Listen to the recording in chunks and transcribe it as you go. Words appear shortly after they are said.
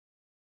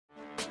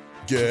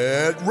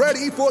Get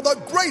ready for the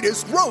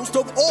greatest roast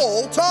of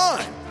all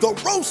time, the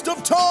Roast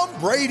of Tom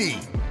Brady,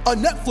 a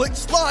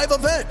Netflix live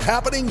event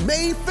happening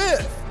May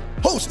 5th.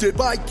 Hosted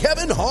by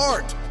Kevin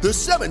Hart, the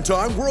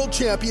 7-time world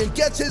champion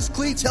gets his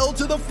cleats held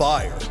to the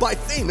fire by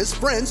famous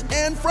friends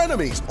and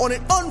frenemies on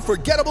an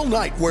unforgettable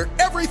night where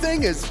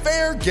everything is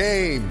fair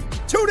game.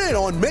 Tune in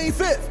on May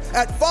 5th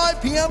at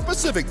 5 p.m.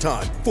 Pacific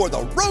time for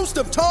the Roast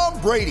of Tom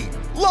Brady,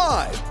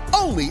 live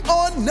only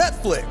on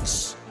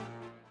Netflix.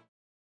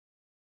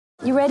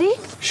 You ready?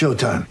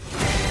 Showtime.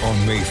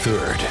 On May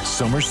 3rd,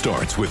 summer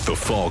starts with The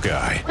Fall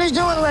Guy. Let's do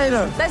it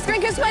later. Let's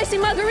drink a spicy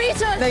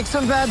margarita. Make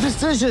some bad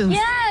decisions.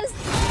 Yes!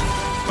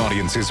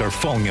 Audiences are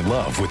falling in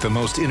love with the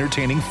most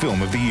entertaining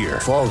film of the year.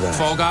 Fall Guy.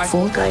 Fall Guy?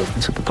 Fall guy.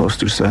 That's what the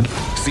poster said.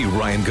 See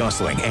Ryan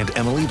Gosling and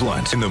Emily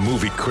Blunt in the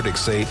movie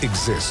critics say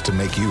exists to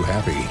make you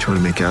happy. Trying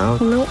to make it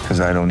out? Nope. Because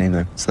I don't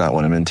either. It's not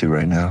what I'm into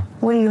right now.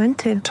 What are you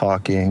into?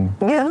 Talking.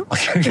 Yeah.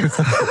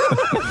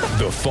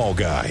 The Fall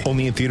Guy.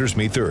 Only in theaters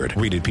May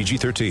 3rd. Rated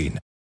PG-13.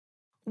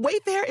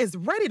 Wayfair is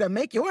ready to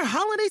make your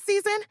holiday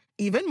season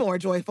even more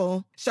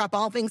joyful. Shop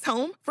all things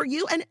home for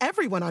you and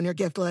everyone on your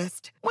gift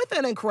list. With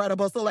an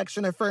incredible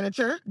selection of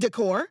furniture,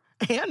 decor,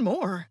 and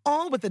more.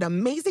 All with an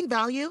amazing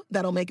value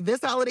that'll make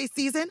this holiday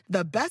season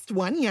the best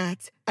one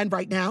yet. And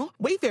right now,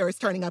 Wayfair is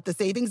turning up the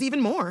savings even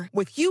more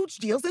with huge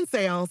deals and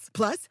sales.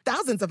 Plus,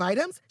 thousands of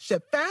items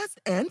ship fast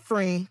and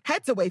free.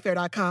 Head to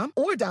Wayfair.com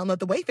or download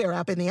the Wayfair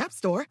app in the App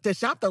Store to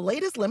shop the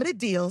latest limited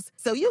deals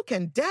so you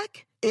can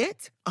deck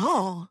it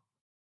all.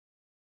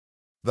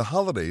 The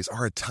holidays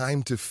are a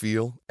time to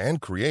feel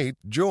and create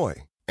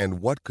joy.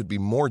 And what could be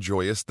more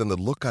joyous than the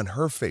look on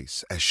her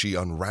face as she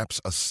unwraps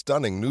a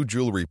stunning new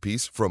jewelry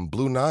piece from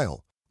Blue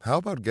Nile? How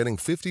about getting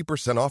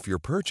 50% off your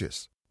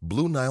purchase?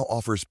 Blue Nile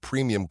offers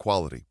premium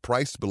quality,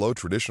 priced below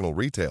traditional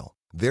retail.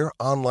 Their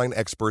online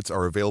experts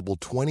are available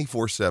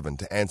 24/7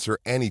 to answer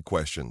any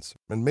questions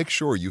and make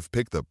sure you've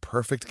picked the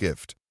perfect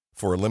gift.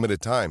 For a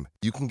limited time,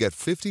 you can get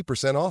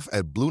 50% off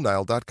at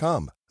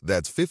BlueNile.com.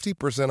 That's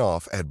 50%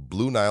 off at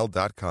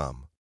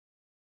BlueNile.com.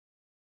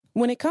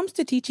 When it comes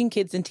to teaching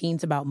kids and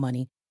teens about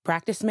money,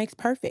 practice makes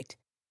perfect.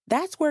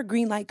 That's where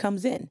Greenlight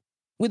comes in.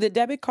 With a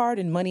debit card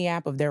and money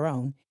app of their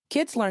own,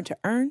 kids learn to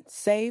earn,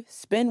 save,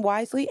 spend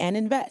wisely, and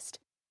invest.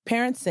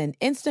 Parents send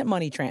instant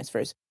money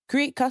transfers,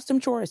 create custom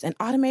chores, and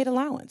automate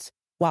allowance,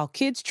 while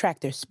kids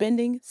track their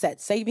spending,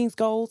 set savings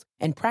goals,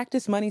 and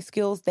practice money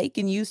skills they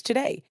can use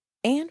today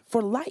and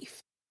for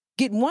life.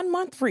 Get 1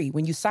 month free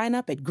when you sign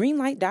up at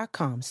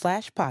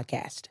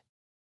greenlight.com/podcast.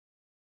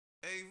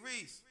 Hey,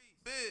 Reese,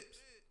 Bibbs,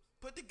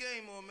 put the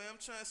game on, man. I'm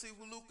trying to see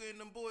what Luca and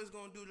them boys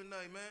gonna do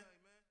tonight, man.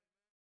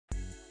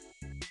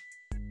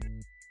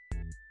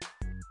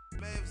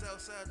 Mavs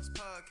outside this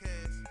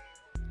podcast.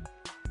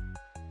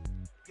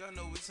 Y'all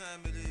know what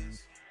time it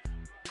is.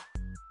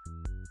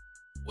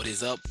 What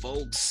is up,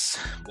 folks?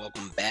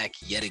 Welcome back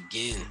yet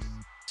again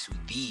to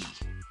the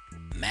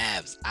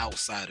Mavs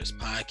Outsiders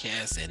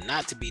podcast, and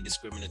not to be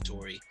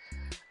discriminatory,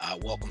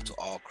 welcome to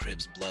all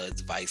Crips,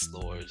 Bloods, Vice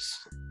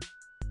Lords,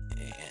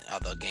 and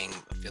other gang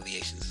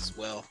affiliations as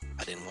well.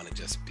 I didn't want to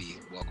just be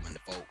welcoming the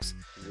folks.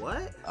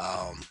 What?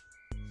 Huh?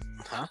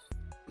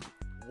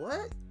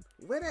 What?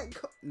 Where that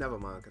go? Never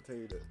mind.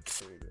 Continue to.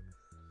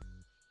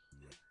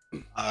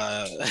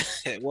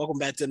 Welcome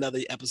back to another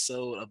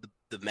episode of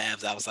the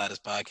Mavs Outsiders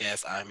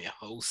podcast. I'm your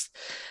host,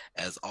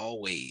 as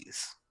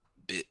always,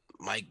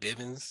 Mike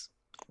Bivens.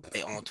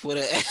 On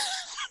Twitter.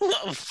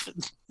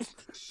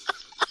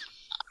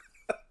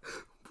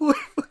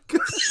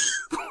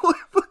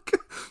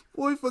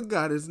 Boy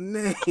forgot his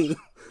name.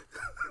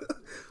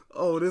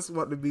 Oh, this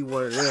about to be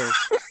one of them.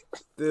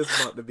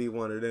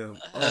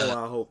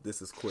 Oh, I hope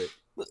this is quick.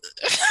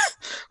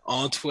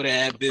 On Twitter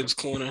at Bibbs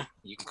Corner.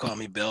 You can call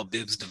me Bell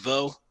Bibbs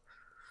DeVoe.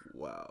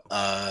 Wow.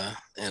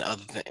 And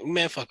other things.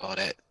 Man, fuck all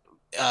that.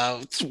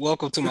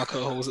 Welcome to my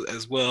co-host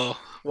as well.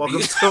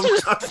 Welcome to my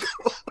co-host.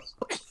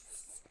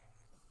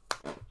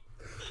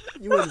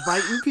 You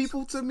inviting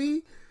people to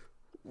me?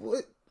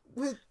 What?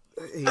 Hey,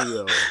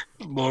 yo.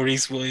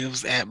 Maurice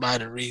Williams at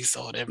Minor Reese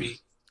on every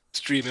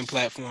streaming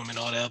platform and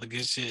all that other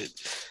good shit.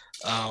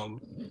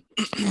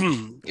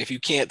 If you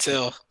can't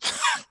tell,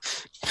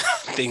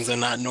 things are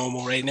not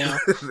normal right now.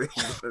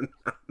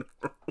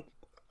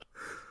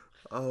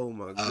 Oh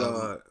my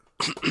God.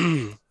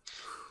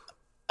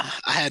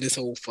 I had this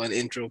whole fun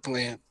intro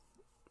plan,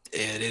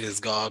 and it has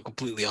gone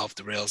completely off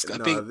the rails. I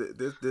think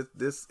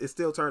this it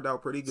still turned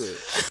out pretty good.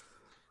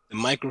 The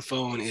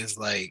microphone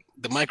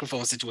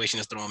situation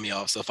is throwing me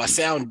off. So if I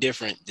sound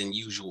different than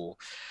usual,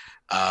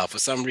 for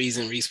some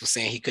reason, Reese was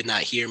saying he could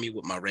not hear me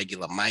with my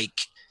regular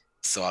mic.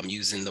 So I'm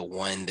using the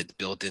one that's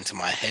built into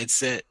my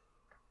headset.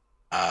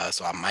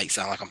 So I might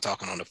sound like I'm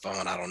talking on the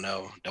phone. I don't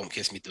know. Don't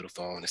kiss me through the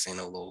phone. This ain't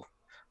no little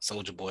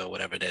Soldier Boy or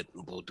whatever that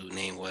little dude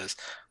name was.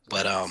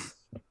 But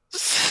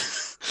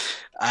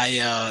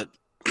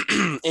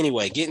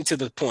anyway, getting to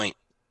the point.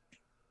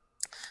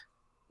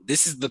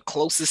 This is the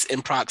closest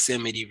in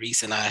proximity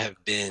Reese and I have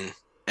been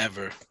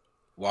ever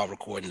while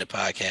recording the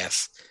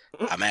podcast.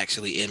 I'm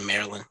actually in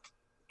Maryland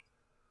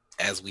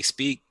as we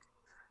speak.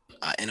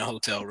 in a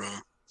hotel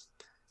room.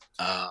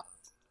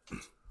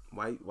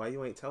 Why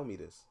you ain't tell me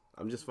this?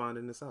 I'm just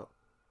finding this out.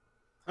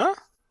 Huh?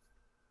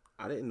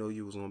 I didn't know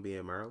you was gonna be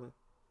in Maryland.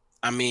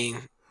 I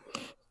mean,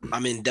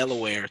 I'm in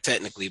Delaware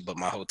technically, but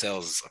my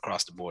hotel's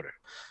across the border.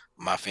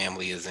 My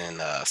family is in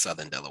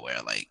southern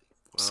Delaware,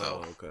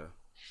 so. Okay.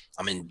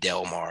 I'm in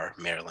Delmar,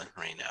 Maryland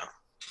right now.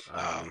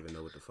 I don't even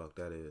know what the fuck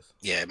that is.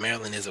 Yeah,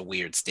 Maryland is a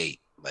weird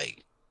state.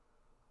 Like,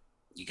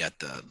 you got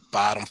the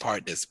bottom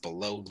part that's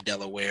below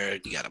Delaware.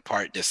 You got a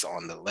part that's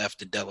on the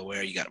left of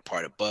Delaware. You got a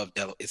part above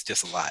Delaware. It's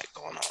just a lot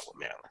going on with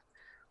Maryland.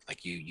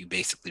 Like, you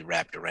basically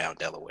wrapped around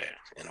Delaware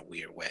in a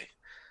weird way.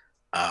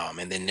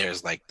 And then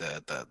there's like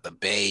the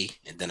Bay,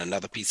 and then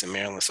another piece of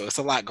Maryland. So it's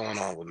a lot going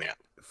on with Maryland.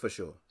 For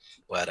sure.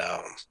 But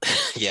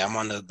yeah, I'm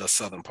on the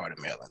southern part of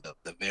Maryland,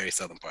 the very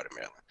southern part of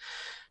Maryland.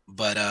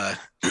 But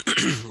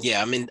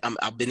yeah,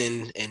 I've been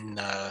in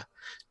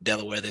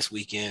Delaware this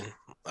weekend.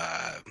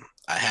 I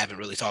haven't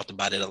really talked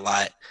about it a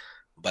lot,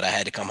 but I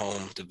had to come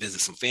home to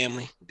visit some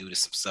family due to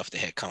some stuff that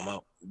had come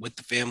up with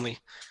the family.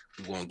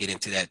 We won't get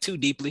into that too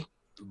deeply,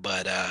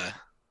 but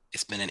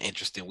it's been an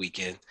interesting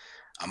weekend.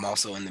 I'm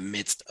also in the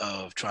midst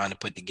of trying to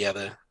put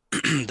together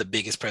the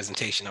biggest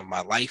presentation of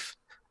my life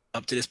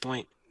up to this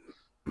point.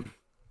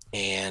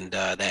 And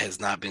that has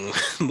not been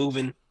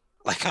moving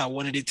like I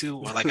wanted it to,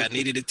 or like I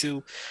needed it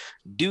to,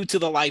 due to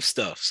the life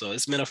stuff. So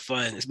it's been a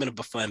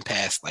fun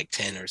past like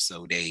 10 or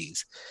so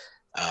days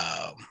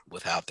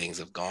with how things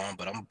have gone,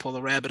 but I'm gonna pull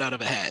a rabbit out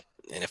of a hat.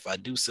 And if I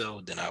do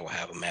so, then I will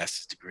have a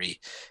master's degree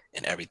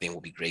and everything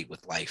will be great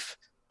with life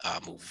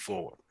moving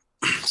forward.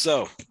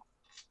 So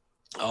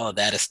all of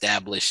that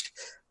established,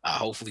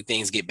 hopefully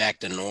things get back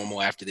to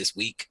normal after this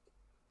week,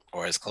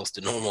 or as close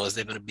to normal as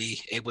they're going to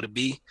be able to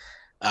be.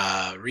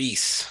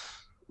 Reese,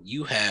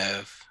 you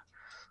have,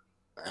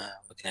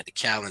 looking at the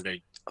calendar,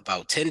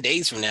 about 10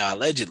 days from now,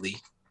 allegedly,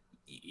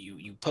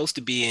 you supposed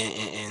to be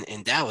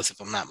in Dallas, if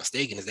I'm not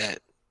mistaken. Is that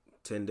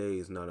 10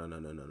 days? No.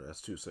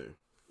 That's too soon.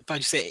 I thought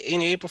you said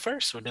in April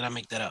 1st, or did I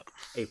make that up?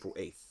 April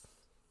 8th.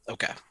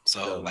 Okay,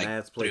 so the like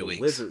Mavs play 3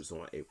 weeks. Wizards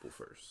on April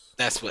 1st.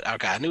 That's what.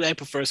 Okay, I knew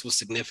April 1st was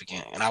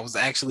significant, and I was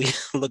actually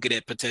looking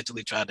at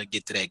potentially trying to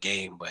get to that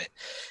game, but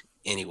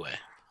anyway.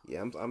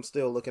 Yeah, I'm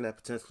still looking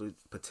at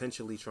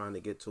potentially trying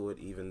to get to it,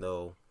 even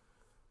though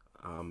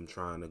I'm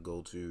trying to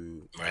go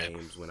to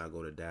games when I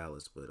go to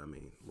Dallas. But I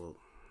mean, well,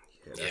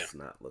 that's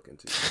not looking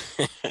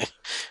too good.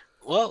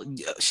 Well,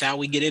 shall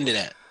we get into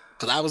that?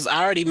 Because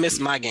I already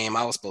missed my game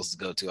I was supposed to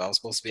go to. I was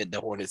supposed to be at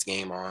the Hornets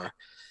game on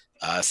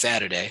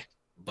Saturday,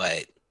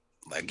 but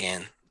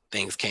again,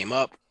 things came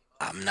up.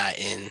 I'm not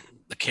in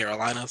the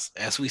Carolinas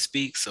as we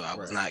speak, so I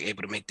was not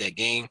able to make that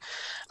game.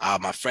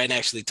 My friend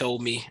actually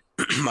told me,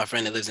 my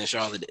friend that lives in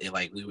Charlotte,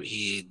 like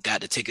he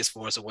got the tickets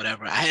for us or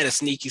whatever. I had a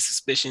sneaky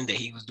suspicion that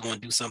he was going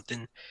to do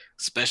something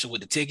special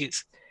with the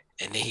tickets,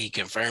 and then he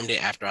confirmed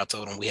it after I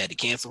told him we had to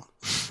cancel.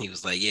 He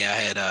was like, yeah,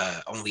 I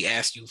had only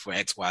asked you for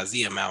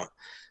XYZ amount,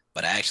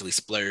 but I actually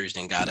splurged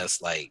and got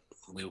us, like,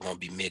 we were going to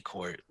be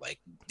mid-court, like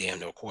damn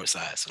near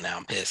courtside. So now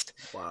I'm pissed.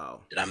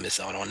 Wow. Did I miss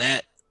out on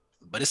that?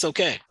 But it's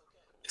okay.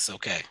 It's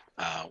okay.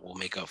 We'll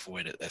make up for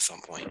it at some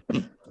point.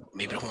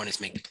 Maybe the Hornets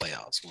make the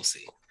playoffs. We'll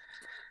see.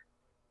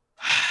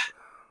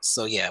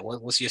 So yeah,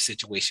 what's your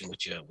situation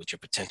with your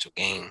potential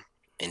game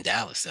in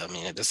Dallas? I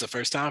mean, this is the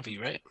first time for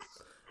you, right?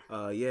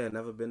 Yeah,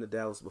 never been to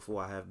Dallas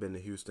before. I have been to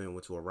Houston.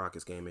 Went to a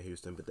Rockets game in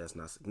Houston, but that's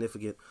not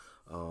significant.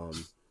 My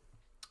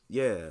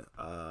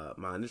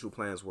initial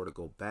plans were to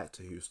go back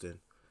to Houston.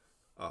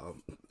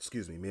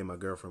 Excuse me, me and my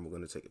girlfriend were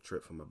going to take a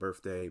trip for my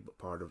birthday, but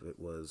part of it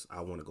was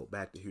I want to go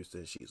back to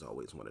Houston. She's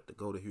always wanted to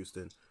go to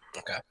Houston.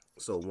 Okay.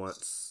 So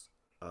once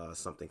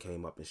something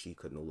came up and she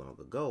could no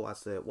longer go, I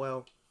said,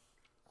 well,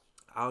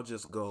 I'll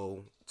just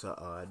go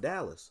to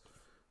Dallas.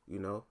 You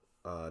know,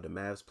 the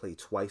Mavs played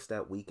twice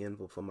that weekend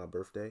for my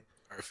birthday.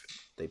 Perfect.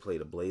 They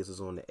played the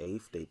Blazers on the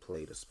 8th. They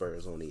played the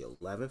Spurs on the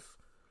 11th.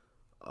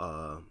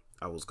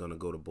 I was going to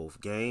go to both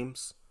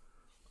games.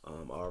 I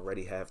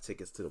already have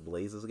tickets to the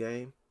Blazers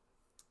game.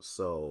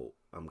 So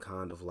I'm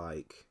kind of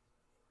like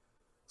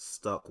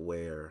stuck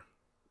where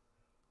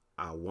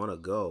I want to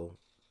go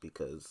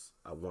because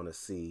I want to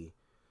see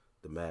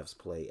the Mavs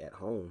play at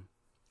home,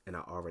 and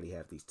I already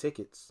have these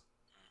tickets.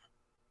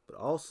 But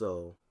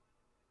also,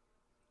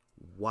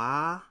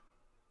 why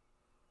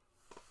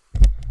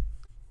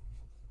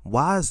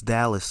is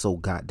Dallas so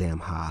goddamn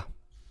high?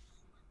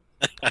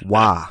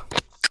 Why?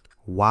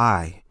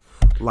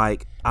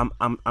 Like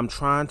I'm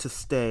trying to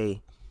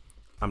stay.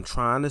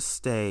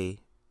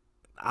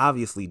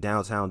 Obviously,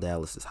 downtown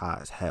Dallas is high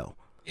as hell.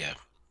 Yeah,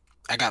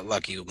 I got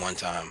lucky one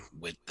time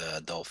with the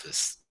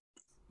Adolphus.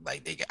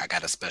 Like I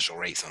got a special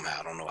rate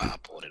somehow. I don't know how I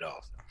pulled it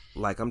off.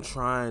 Like I'm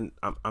trying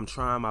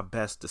my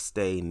best to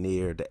stay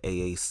near the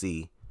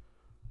AAC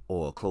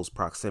or close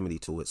proximity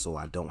to it, so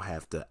I don't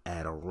have to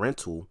add a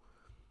rental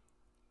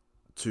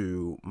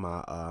to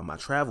my my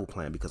travel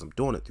plan because I'm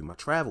doing it through my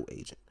travel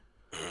agent.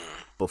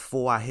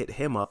 Before I hit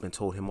him up and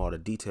told him all the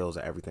details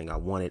of everything I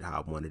wanted, how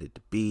I wanted it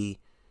to be,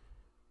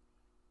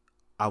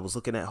 I was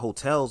looking at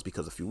hotels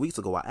because a few weeks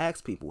ago I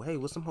asked people, hey,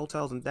 what's some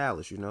hotels in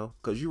Dallas, you know?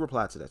 Because you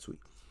replied to that tweet.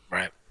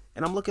 Right.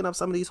 And I'm looking up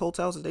some of these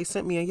hotels that they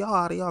sent me, and y'all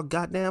out of y'all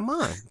goddamn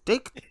mind. They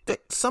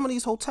some of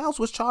these hotels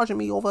was charging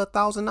me over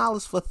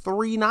 $1,000 for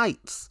 3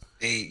 nights.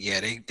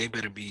 They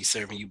better be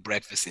serving you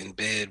breakfast in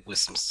bed with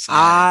some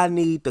I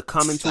need the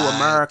Coming to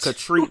America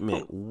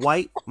treatment.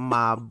 Wipe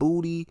my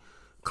booty,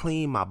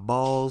 clean my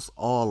balls,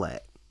 all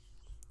that.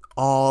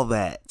 All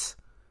that.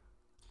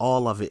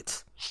 All of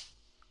it.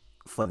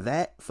 For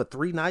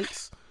 3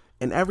 nights.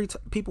 And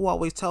people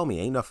always tell me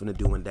ain't nothing to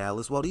do in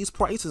Dallas. Well, these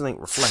prices ain't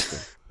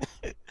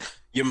reflecting.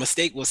 Your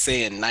mistake was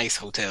saying nice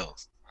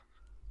hotels.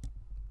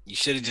 You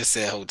should have just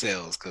said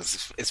hotels,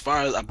 because as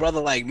far as a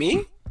brother like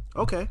me,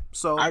 okay,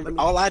 so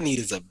all I need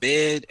is a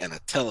bed and a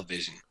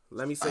television.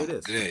 Let me say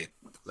this. Good.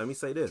 Let me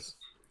say this.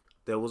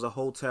 There was a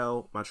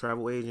hotel. My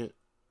travel agent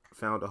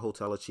found a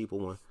hotel, a cheaper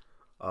one,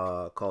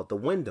 called the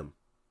Wyndham.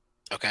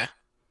 Okay,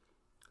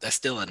 that's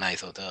still a nice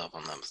hotel, if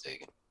I'm not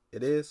mistaken.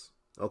 It is.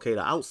 Okay,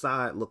 the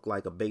outside looked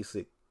like a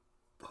basic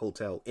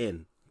hotel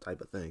inn type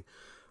of thing,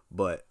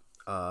 but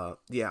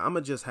yeah, I'm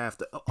gonna just have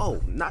to.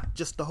 Oh, not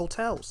just the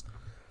hotels,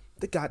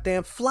 the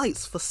goddamn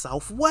flights for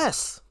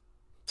Southwest.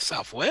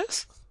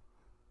 Southwest?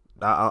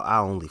 I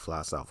only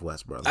fly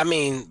Southwest, brother. I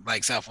mean,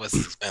 like, Southwest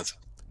is expensive,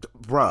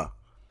 bruh.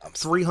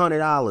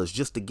 $300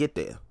 just to get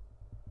there.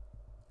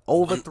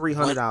 Over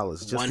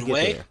 $300 just to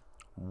get there.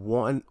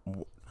 One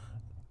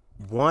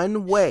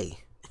way.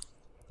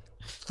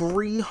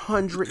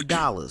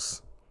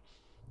 $300.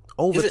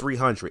 Over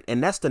 $300,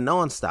 and that's the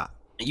nonstop.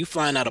 And you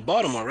flying out of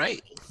Baltimore,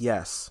 right?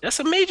 Yes. That's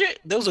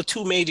those are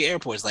 2 major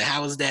airports. Like,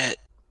 how is that?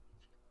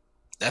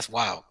 That's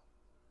wild.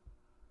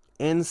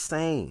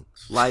 Insane.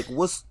 Like,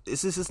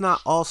 this is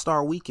not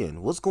All-Star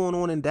Weekend. What's going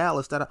on in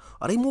Dallas? Are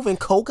they moving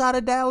coke out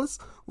of Dallas?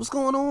 What's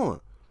going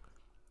on?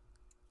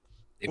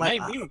 It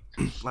might be.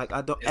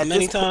 I don't. As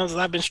many times as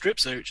I've been strip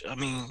searched, I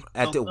mean,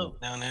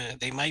 down there,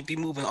 they might be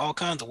moving all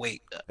kinds of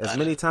weight. As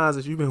many times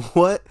as you've been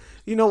what?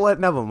 You know what?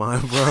 Never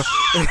mind, bro.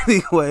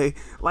 Anyway,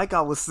 like I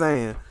was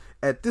saying,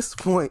 at this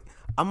point,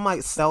 I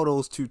might sell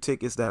those 2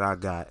 tickets that I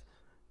got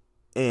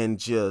and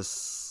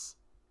just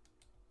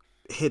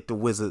hit the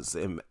Wizards.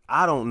 And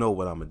I don't know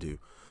what I'm gonna do.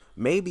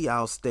 Maybe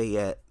I'll stay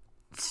at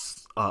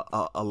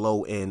a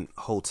low end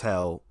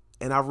hotel,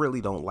 and I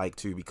really don't like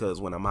to, because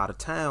when I'm out of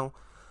town,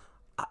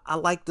 I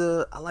like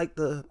to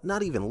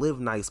not even live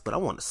nice, but I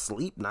want to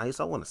sleep nice.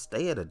 I want to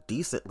stay at a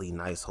decently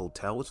nice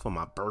hotel. It's for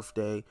my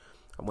birthday.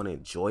 I want to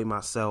enjoy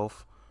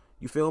myself.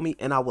 You feel me?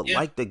 And I would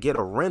like to get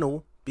a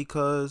rental,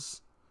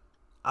 because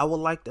I would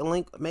like to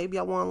link. Maybe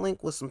I want to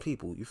link with some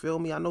people. You feel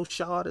me? I know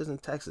Shard is in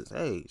Texas.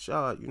 Hey,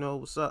 Shard, you know,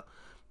 what's up?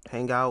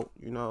 Hang out,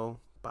 you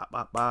know, bop,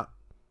 bop, bop.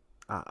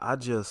 I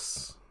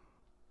just,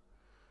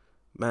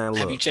 man, look.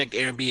 Have you checked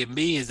Airbnb?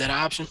 Is that an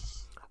option?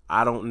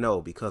 I don't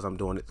know, because I'm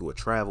doing it through a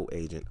travel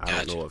agent.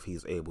 I don't know if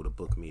he's able to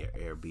book me an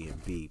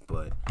Airbnb,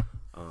 but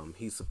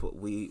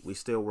we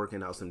still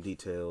working out some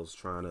details,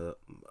 trying to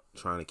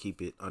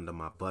keep it under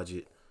my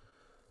budget,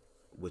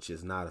 which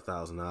is not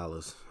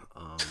 $1,000.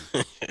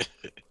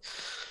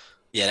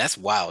 Yeah, that's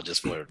wild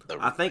just for the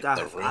room.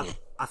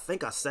 I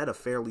think I set a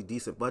fairly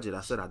decent budget.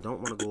 I said I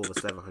don't want to go over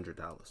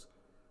 $700.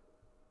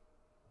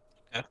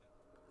 Okay.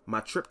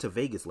 My trip to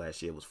Vegas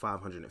last year was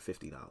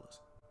 $550.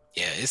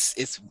 Yeah,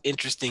 it's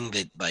interesting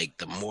that, like,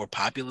 the more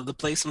popular the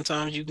place,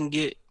 sometimes you can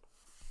get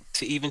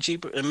to even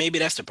cheaper, and maybe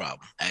that's the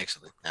problem,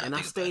 actually. And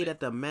I stayed at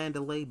the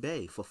Mandalay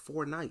Bay for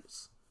 4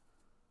 nights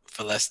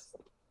for less.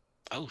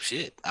 Oh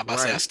shit! I about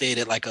to say I stayed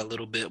at like a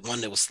little bit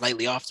one that was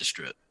slightly off the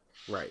strip.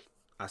 Right,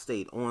 I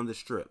stayed on the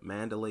strip,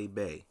 Mandalay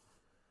Bay.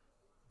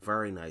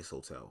 Very nice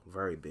hotel,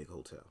 very big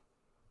hotel,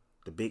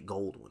 the big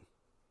gold one.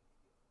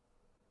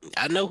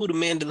 I know who the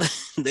Mandalay.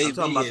 I'm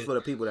talking about for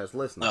the people that's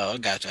listening. Oh, I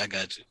got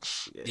you.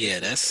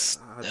 Yeah, that's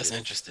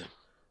interesting.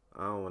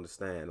 I don't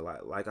understand.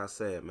 Like I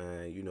said,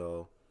 man, you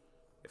know,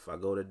 if I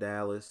go to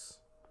Dallas,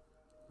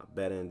 I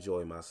better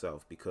enjoy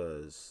myself,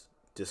 because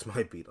this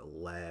might be the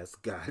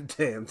last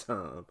goddamn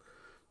time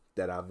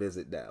that I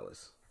visit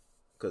Dallas,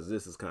 because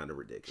this is kind of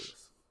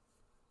ridiculous.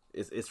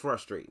 It's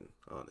frustrating,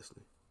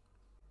 honestly.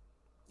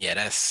 Yeah,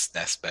 that's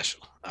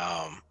special.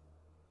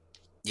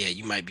 Yeah,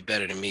 you might be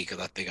better than me, because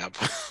I think I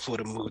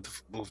would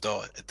have moved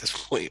on at this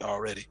point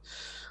already.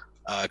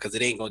 Because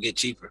it ain't gonna get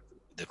cheaper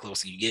the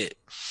closer you get.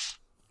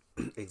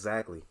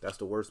 Exactly. That's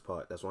the worst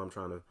part. That's why I'm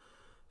trying to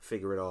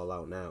figure it all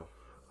out now.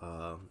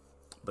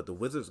 But the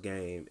Wizards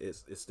game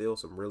is still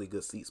some really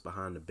good seats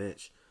behind the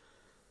bench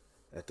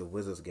at the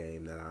Wizards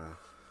game that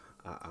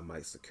I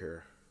might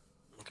secure.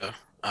 Okay.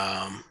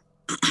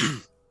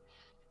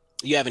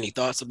 You have any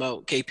thoughts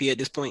about KP at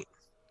this point?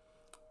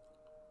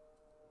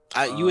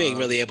 You ain't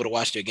really able to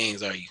watch their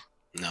games, are you?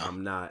 No,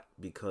 I'm not,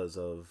 because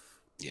of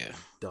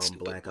dumb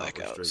blackout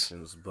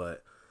restrictions.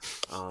 But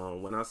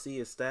when I see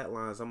his stat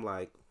lines, I'm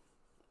like,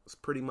 it's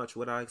pretty much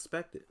what I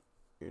expected.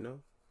 You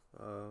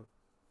know.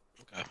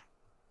 Okay.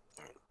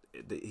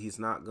 He's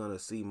not gonna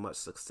see much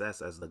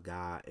success as the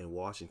guy in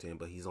Washington,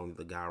 but he's only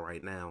the guy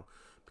right now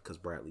because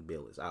Bradley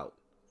Beal is out.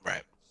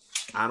 Right.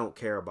 I don't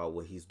care about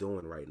what he's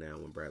doing right now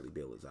when Bradley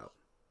Beal is out.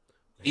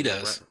 He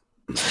does.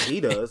 He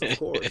does, of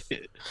course.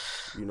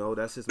 You know,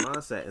 that's his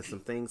mindset. And some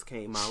things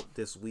came out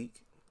this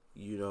week,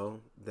 you know,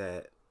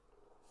 that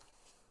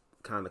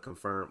kind of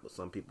confirmed what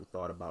some people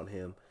thought about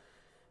him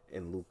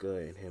and Luka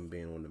and him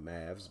being on the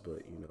Mavs.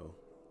 But, you know,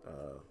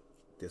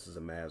 this is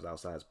a Mavs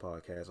Outsiders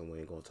podcast, and we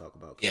ain't going to talk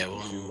about we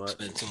won't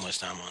spend too much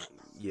time on it.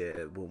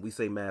 Yeah, when we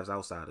say Mavs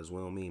Outsiders,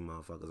 we don't mean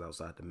motherfuckers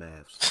outside the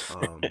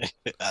Mavs.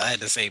 I had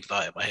the same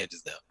thought in my head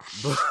just now.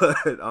 But,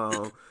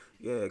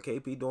 yeah,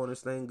 KP doing his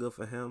thing, good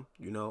for him.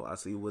 You know, I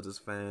see Wizards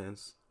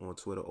fans on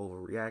Twitter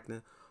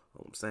overreacting.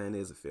 What I'm saying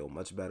is it feel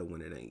much better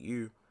when it ain't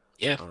you.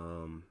 Yeah.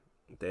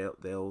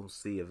 They'll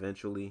see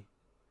eventually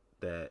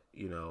that,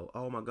 you know,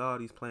 oh my God,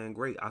 he's playing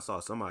great. I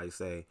saw somebody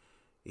say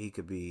he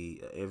could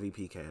be an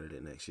MVP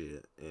candidate next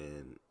year,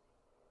 and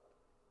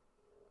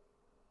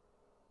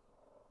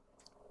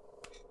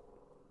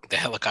the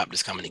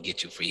helicopter's coming to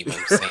get you for even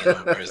saying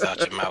those words out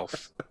your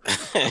mouth.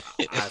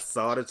 I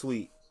saw the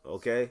tweet.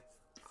 Okay,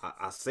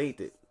 I synced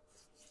it.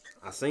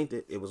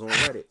 It was on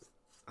Reddit.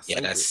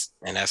 That's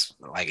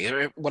like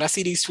when I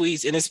see these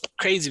tweets, and it's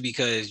crazy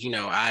because, you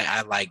know,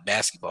 I like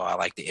basketball. I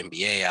like the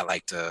NBA. I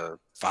like to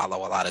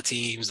follow a lot of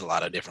teams, a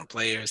lot of different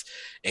players.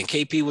 And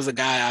KP was a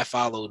guy I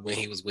followed when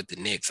he was with the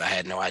Knicks. I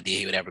had no idea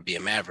he would ever be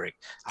a Maverick.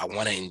 I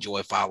want to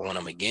enjoy following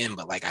him again,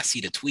 but like I see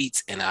the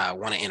tweets and I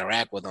want to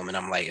interact with them. And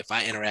I'm like, if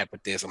I interact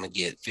with this, I'm going to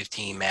get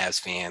 15 Mavs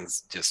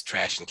fans just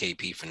trashing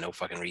KP for no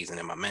fucking reason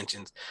in my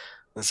mentions.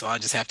 And so I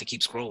just have to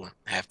keep scrolling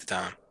half the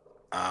time.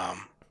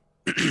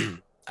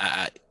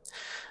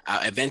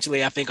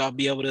 Eventually, I think I'll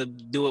be able to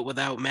do it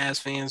without Mavs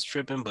fans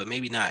tripping, but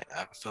maybe not.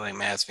 I feel like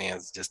Mavs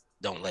fans just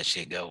don't let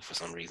shit go for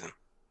some reason.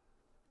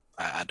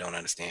 I don't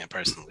understand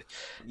personally.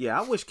 Yeah,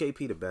 I wish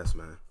KP the best,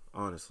 man.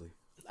 Honestly,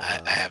 I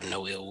have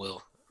no ill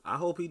will. I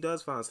hope he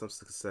does find some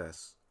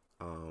success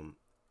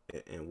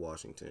in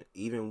Washington,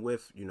 even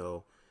with, you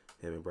know,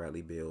 him and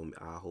Bradley Beal.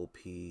 I hope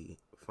he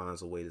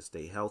finds a way to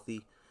stay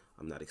healthy.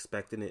 I'm not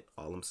expecting it.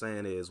 All I'm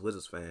saying is,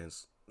 Wizards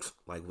fans,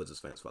 like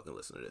Wizards fans, fucking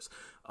listen to this.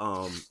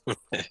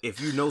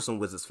 If you know some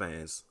Wizards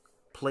fans,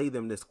 play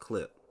them this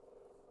clip.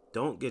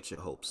 Don't get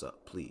your hopes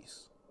up,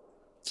 please.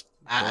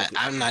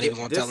 I'm not even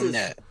gonna tell them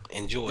that.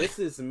 Enjoy. This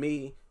is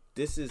me.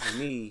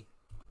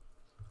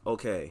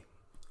 Okay.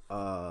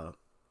 In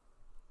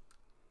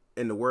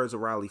the words of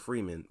Riley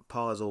Freeman,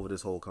 pause over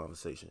this whole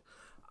conversation.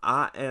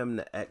 I am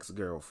the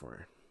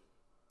ex-girlfriend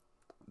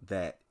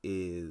that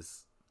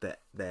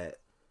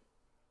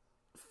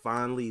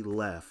finally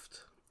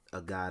left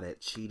a guy that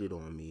cheated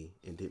on me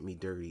and did me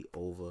dirty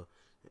over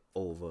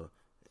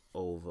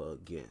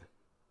again.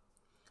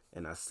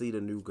 And I see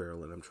the new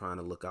girl and I'm trying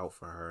to look out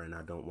for her, and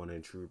I don't want to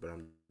intrude, but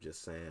I'm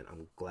just saying,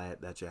 I'm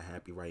glad that you're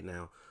happy right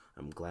now.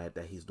 I'm glad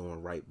that he's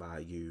doing right by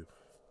you.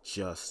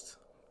 Just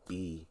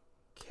be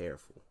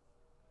careful.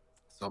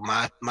 So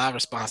my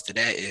response to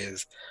that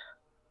is,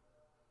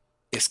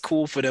 it's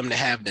cool for them to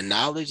have the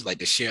knowledge, like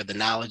to share the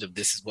knowledge of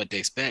this is what they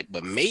expect,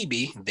 but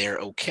maybe they're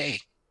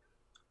okay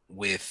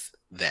with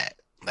that.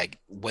 Like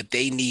what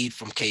they need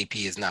from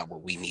KP is not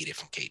what we needed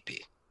from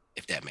KP,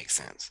 if that makes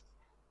sense.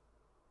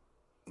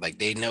 Like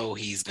they know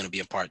he's going to be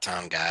a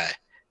part-time guy.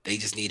 They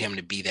just need him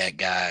to be that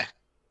guy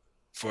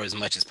for as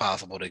much as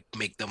possible to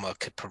make them a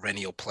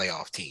perennial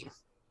playoff team,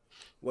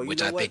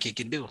 which I think he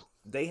can do.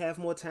 They have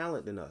more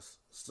talent than us,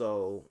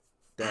 so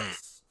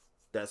that's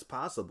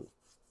possible.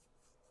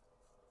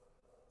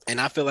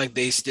 And I feel like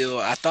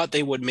I thought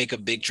they would make a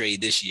big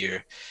trade this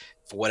year.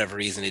 For whatever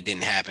reason, it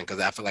didn't happen because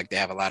I feel like they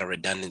have a lot of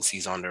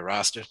redundancies on their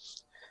roster.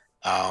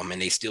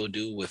 And they still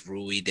do with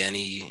Rui,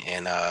 Denny,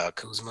 and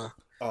Kuzma.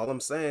 All I'm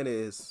saying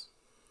is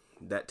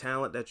that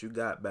talent that you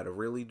got better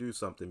really do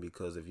something,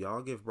 because if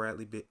y'all give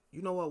Bradley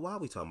you know what? Why are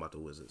we talking about the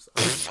Wizards?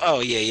 Oh,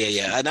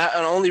 yeah. And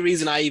the only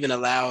reason I even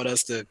allowed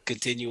us to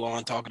continue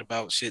on talking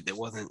about shit that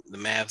wasn't the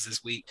Mavs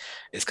this week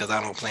is because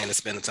I don't plan to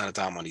spend a ton of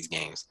time on these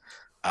games.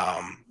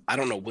 I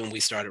don't know when we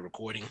started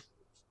recording,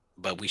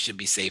 but we should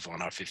be safe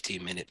on our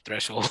 15-minute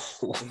threshold,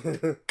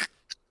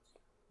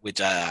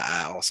 which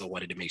I also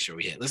wanted to make sure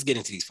we hit. Let's get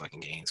into these fucking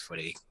games before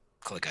they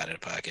click out of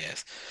the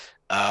podcast.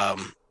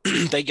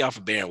 Thank y'all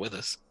for bearing with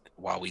us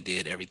while we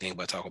did everything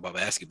but talk about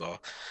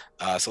basketball.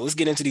 So let's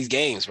get into these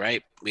games,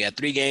 right? We had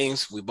 3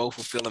 games. We both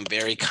were feeling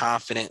very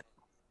confident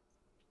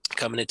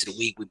coming into the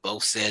week. We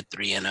both said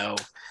 3-0.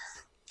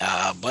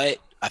 But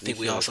I think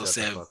we also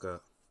said,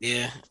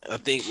 I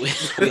think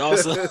we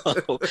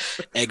also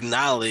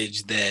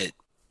acknowledged that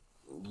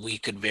we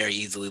could very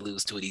easily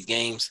lose 2 of these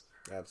games.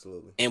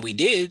 Absolutely. And we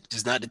did,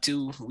 just not the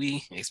 2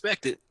 we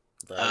expected.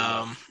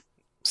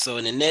 So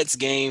in the Nets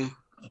game,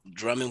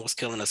 Drummond was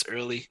killing us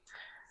early.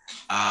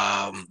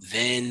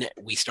 Then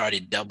we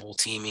started double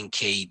teaming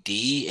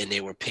KD and they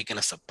were picking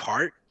us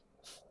apart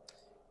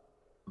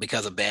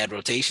because of bad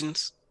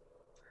rotations.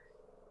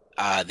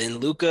 Then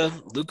Luka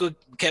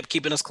kept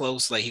keeping us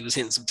close. Like he was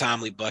hitting some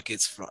timely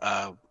buckets,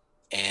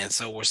 and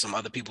so were some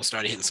other people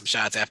started hitting some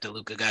shots after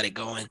Luka got it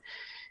going.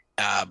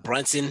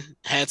 Brunson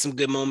had some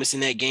good moments in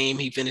that game.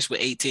 He finished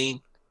with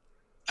 18.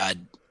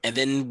 And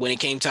then when it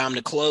came time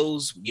to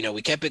close,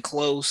 we kept it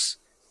close.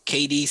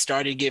 KD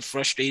started to get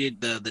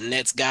frustrated. The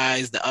Nets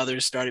guys, the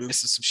others started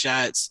missing some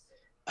shots.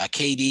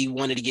 KD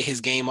wanted to get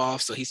his game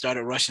off, so he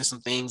started rushing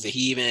some things. That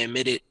he even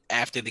admitted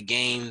after the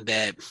game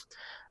that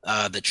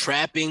the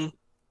trapping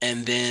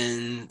and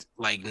then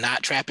like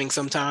not trapping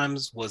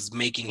sometimes was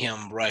making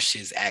him rush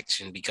his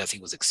action because he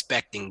was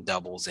expecting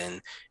doubles.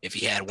 And if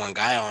he had one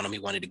guy on him, he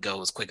wanted to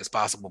go as quick as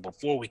possible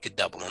before we could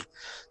double him,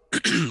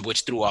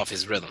 which threw off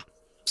his rhythm.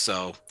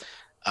 So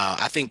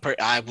I think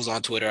I was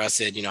on Twitter. I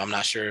said, I'm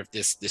not sure if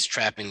this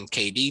trapping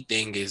KD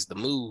thing is the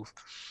move.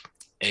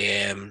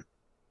 And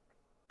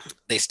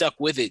they stuck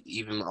with it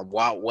even a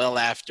while, well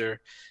after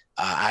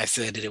I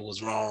said that it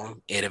was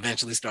wrong. It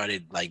eventually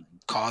started like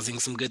causing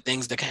some good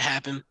things that could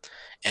happen.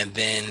 And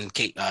then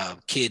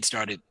kids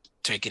started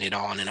taking it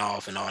on and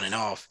off and on and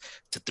off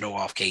to throw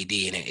off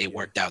KD. And it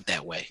worked out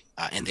that way.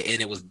 In the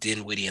end, it was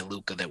Dinwiddie and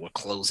Luka that were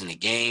closing the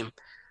game.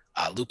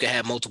 Luka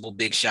had multiple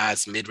big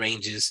shots,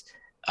 mid-ranges.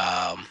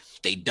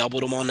 They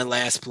doubled him on the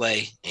last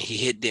play, and he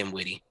hit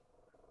Dinwiddie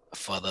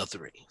for the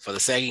three. For the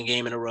second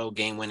game in a row,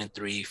 game-winning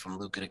three from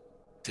Luka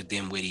to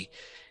Dinwiddie.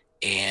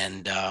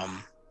 And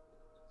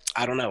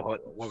I don't know.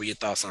 What were your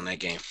thoughts on that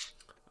game?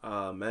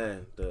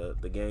 Man,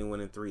 the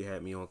game-winning three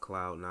had me on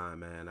cloud nine,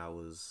 man. I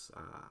was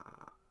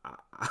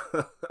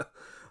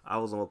I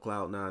was on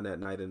cloud nine that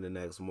night and the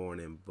next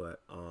morning.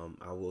 But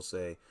I will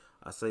say,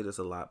 I say this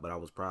a lot, but I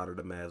was proud of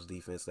the Mavs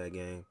defense that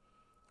game.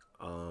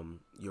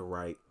 You're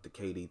right. The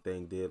KD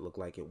thing did look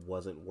like it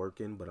wasn't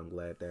working, but I'm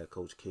glad that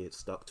Coach Kidd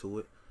stuck to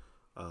it.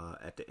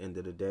 At the end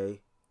of the day,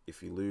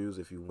 if you lose,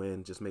 if you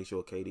win, just make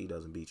sure KD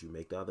doesn't beat you.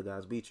 Make the other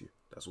guys beat you.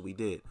 That's what we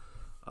did.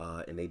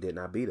 And they did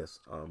not beat us.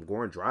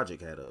 Goran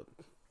Dragic had a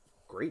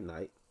great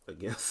night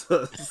against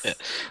us.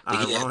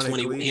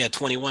 He had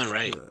 21,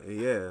 right?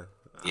 Yeah.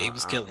 Yeah, he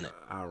was killing it.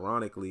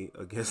 Ironically,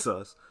 against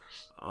us.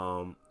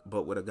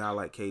 But with a guy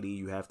like KD,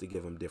 you have to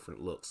give him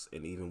different looks.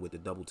 And even with the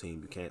double team,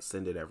 you can't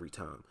send it every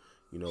time.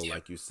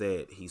 Like you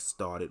said, he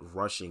started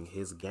rushing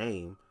his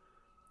game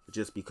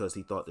just because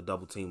he thought the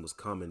double team was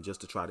coming,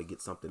 just to try to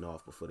get something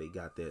off before they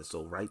got there.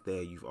 So right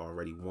there, you've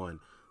already won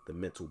the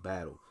mental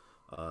battle.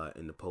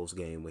 In the post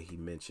game where he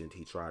mentioned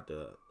he tried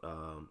to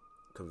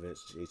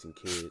convince Jason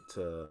Kidd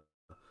to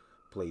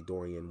play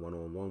Dorian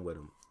one-on-one with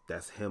him.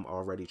 That's him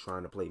already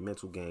trying to play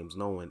mental games,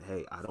 knowing,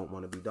 hey, I don't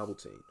want to be double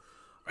teamed.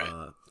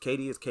 Right.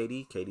 KD is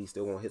KD. KD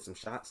still gonna hit some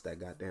shots. That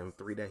goddamn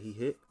three that he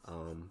hit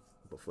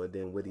before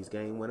Dinwiddie's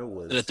game winner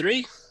was a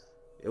three.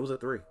 It was a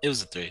three. It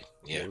was a three.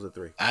 Yeah, it was a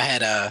three. I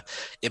had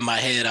in my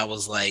head, I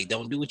was like,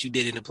 don't do what you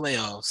did in the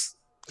playoffs.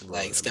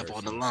 Like step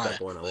on the line.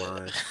 Step on the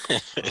line.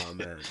 Oh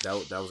man, that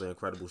was an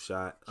incredible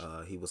shot.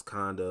 He was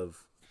kind of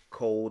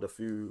cold a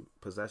few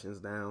possessions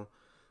down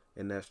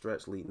in that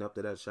stretch leading up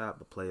to that shot.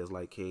 But players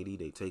like KD,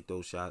 they take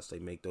those shots, they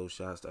make those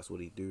shots. That's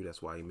what he do.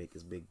 That's why he make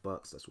his big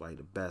bucks. That's why he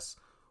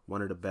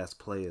one of the best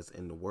players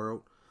in the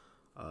world.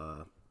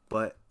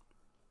 But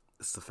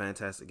it's a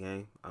fantastic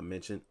game. I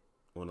mentioned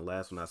on the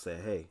last one, I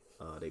said, hey,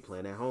 they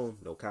playing at home,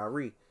 no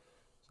Kyrie. You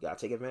gotta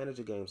take advantage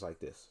of games like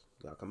this.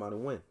 You gotta come out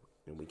and win.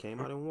 And we came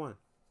out and won.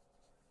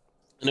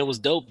 And it was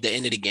dope the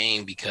end of the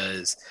game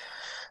because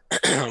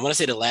I want to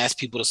say the last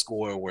people to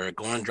score were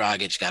Goran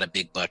Dragic got a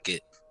big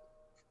bucket.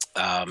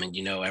 And,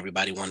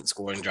 everybody wanted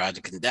scoring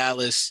Dragic in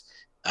Dallas.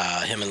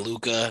 Him and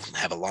Luka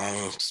have a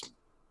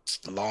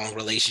long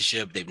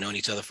relationship. They've known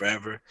each other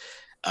forever.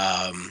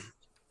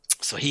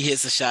 So he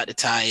hits a shot to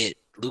tie it.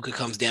 Luka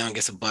comes down,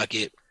 gets a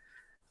bucket.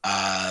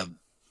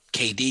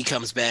 KD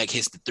comes back,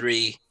 hits the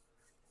three.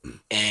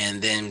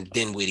 And then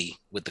Dinwiddie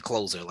with the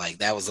closer. Like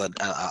that was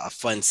a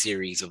fun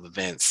series of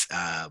events.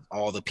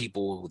 All the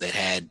people that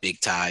had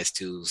big ties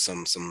to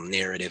some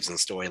narratives and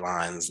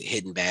storylines,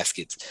 hidden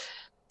baskets,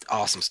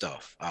 awesome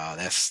stuff.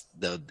 That's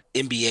the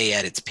NBA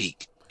at its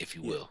peak, if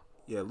you will.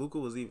 Yeah, Luka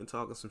was even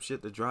talking some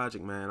shit to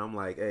Dragic, man. I'm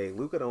like, hey,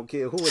 Luka don't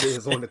care who it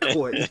is on the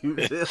court.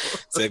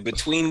 So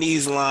between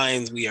these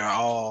lines,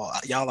 y'all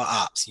are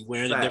ops. You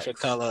wearing a different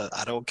color.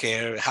 I don't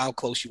care how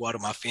close you are to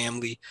my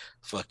family.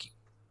 Fuck you.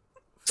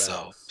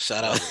 So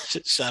shout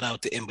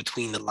out to in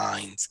between the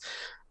lines,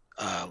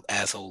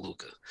 asshole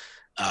Luka.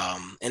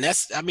 And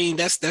that's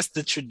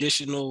the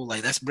traditional,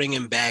 like that's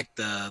bringing back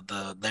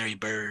the Larry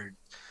Bird,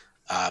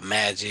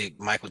 Magic,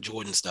 Michael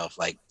Jordan stuff.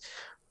 Like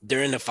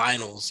during the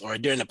finals or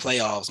during the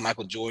playoffs,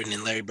 Michael Jordan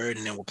and Larry Bird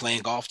and them were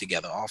playing golf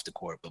together off the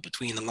court. But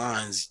between the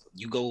lines,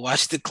 you go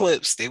watch the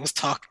clips, they was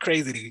talking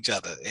crazy to each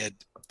other. And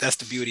that's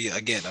the beauty,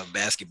 again, of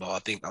basketball. I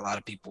think a lot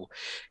of people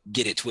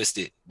get it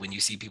twisted when you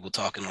see people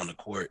talking on the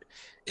court.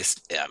 It's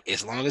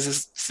as long as it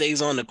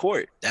stays on the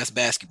court, that's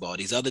basketball.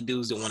 These other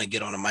dudes that want to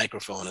get on a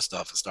microphone and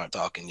stuff and start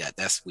talking, yeah,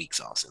 that's weak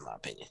sauce in my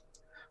opinion.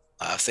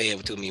 Say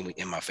it to me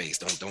in my face.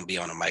 Don't be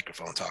on a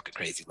microphone talking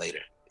crazy later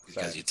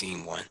because your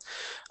team won.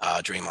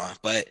 Draymond.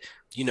 But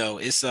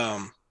it's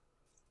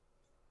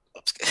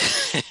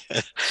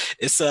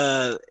it's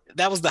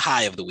that was the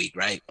high of the week,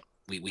 right?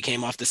 We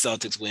came off the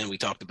Celtics win. We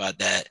talked about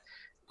that.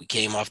 We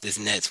came off this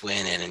Nets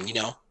win, and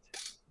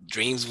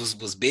dreams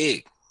was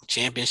big.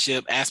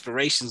 championship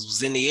aspirations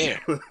was in the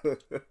air.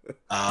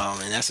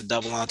 And that's a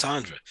double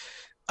entendre.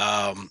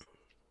 And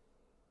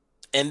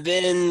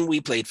then we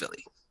played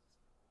Philly.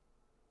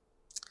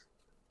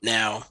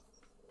 Now,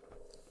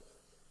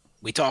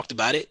 we talked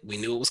about it. We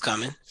knew it was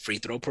coming. Free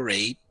throw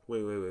parade.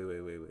 Wait.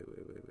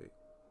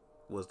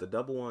 Was the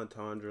double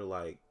entendre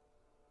like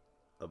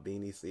a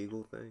Beanie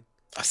Siegel thing?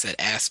 I said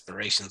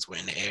aspirations were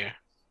in the air.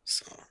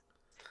 So.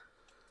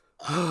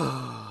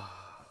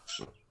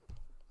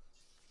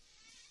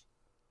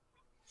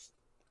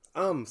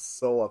 I'm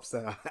so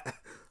upset.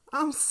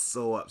 I'm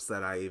so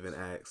upset I even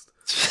asked.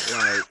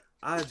 Like,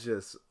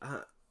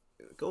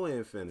 go ahead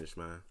and finish,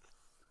 man.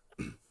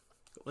 Go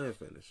ahead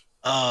and finish.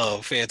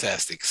 Oh,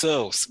 fantastic.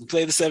 So, we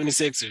play the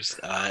 76ers.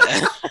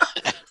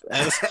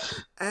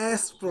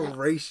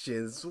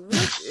 Aspirations.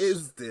 What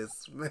is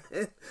this, man?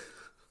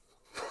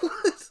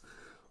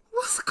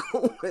 What's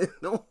going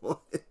on?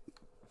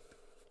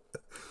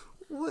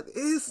 What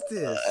is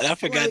this? And I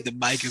forgot the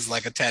mic is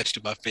like attached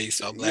to my face,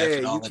 so I'm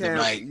laughing all in the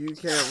mic. You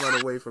can't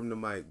run away from the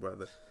mic,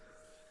 brother.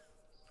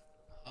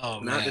 Oh,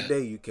 man. Not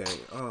today you can't.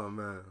 Oh,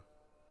 man.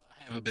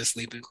 I haven't been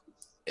sleeping,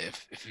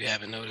 if you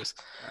haven't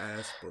noticed.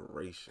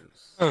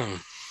 Aspirations.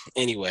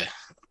 Anyway.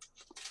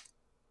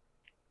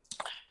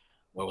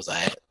 Where was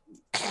I at?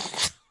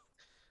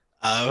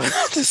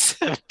 The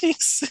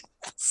 76.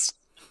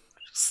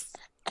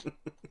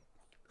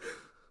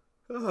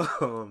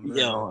 Oh, man.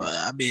 Yo,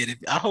 I mean,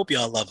 I hope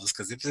y'all love us,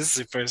 because if this is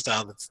your first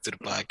time listening to the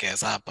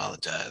podcast, I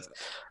apologize.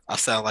 I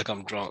sound like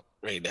I'm drunk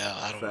right now.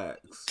 I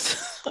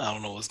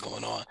don't know what's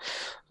going on.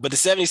 But the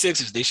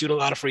 76ers, they shoot a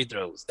lot of free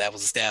throws. That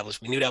was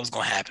established. We knew that was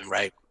going to happen,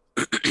 right?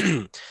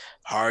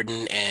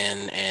 Harden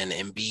and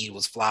Embiid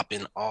was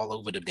flopping all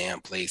over the damn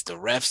place. The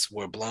refs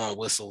were blowing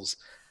whistles.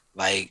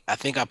 Like, I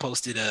think I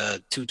posted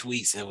 2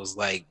 tweets. It was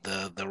like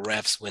the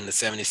refs, when the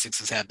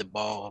 76ers had the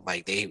ball,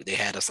 like they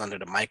had us under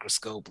the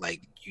microscope.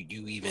 Like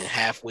you even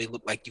halfway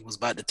looked like you was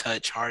about to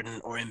touch Harden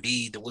or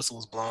Embiid. The whistle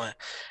was blowing.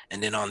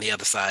 And then on the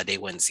other side, they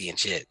wasn't seeing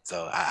shit.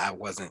 So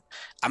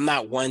I'm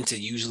not one to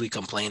usually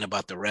complain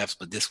about the refs,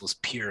 but this was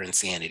pure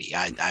insanity.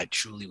 I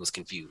truly was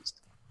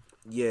confused.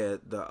 Yeah,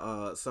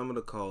 some of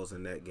the calls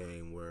in that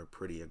game were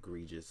pretty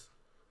egregious,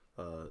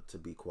 to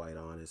be quite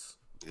honest.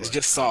 It's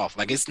just soft.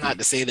 Like, it's not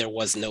to say there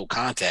was no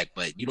contact,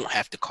 but you don't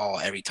have to call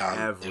every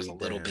time there's a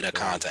little bit of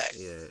contact.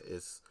 Yeah,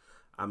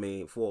 I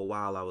mean, for a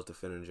while I was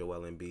defending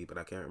Joel Embiid, but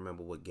I can't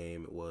remember what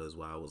game it was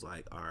where I was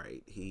like, all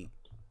right, he's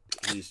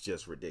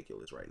just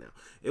ridiculous right now.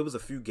 It was a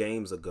few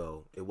games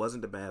ago. It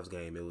wasn't the Mavs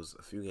game. It was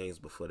a few games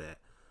before that.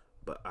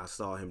 But I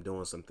saw him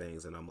doing some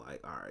things, and I'm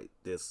like, all right,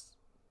 this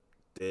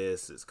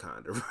is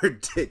kind of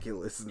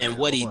ridiculous now. And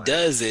what he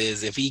does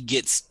is, if he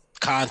gets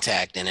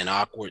contact in an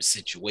awkward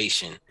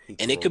situation,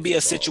 and it could be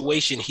a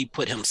situation he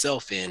put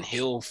himself in,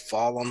 he'll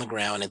fall on the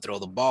ground and throw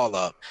the ball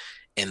up,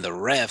 and the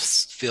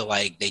refs feel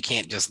like they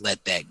can't just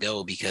let that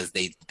go because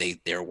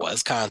there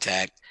was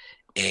contact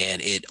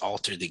and it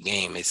altered the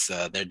game. It's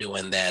they're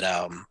doing that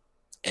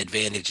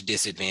advantage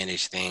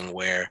disadvantage thing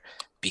where,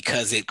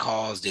 because it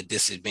caused a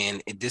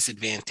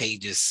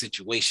disadvantageous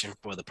situation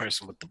for the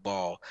person with the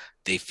ball,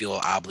 they feel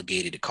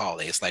obligated to call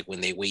it. It's like when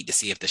they wait to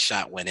see if the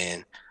shot went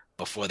in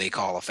before they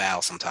call a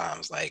foul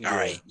sometimes. Like, all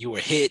right, you were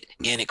hit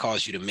and it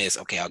caused you to miss.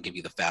 Okay, I'll give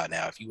you the foul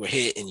now. If you were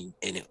hit and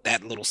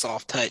that little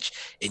soft touch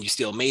and you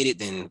still made it,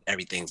 then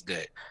everything's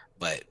good.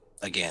 But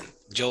again,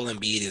 Joel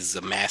Embiid is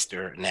a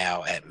master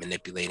now at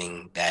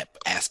manipulating that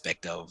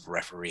aspect of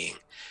refereeing.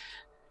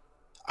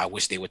 I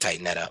wish they would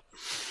tighten that up.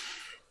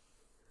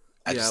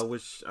 I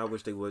wish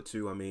they would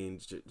too. I mean,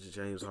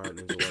 James Harden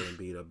and Joel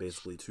Embiid are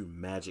basically two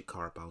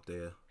Magikarp out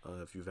there.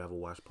 If you've ever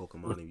watched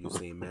Pokemon and you've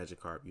seen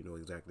Magikarp, you know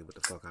exactly what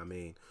the fuck I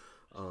mean.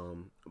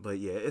 But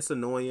yeah, it's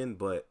annoying,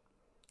 but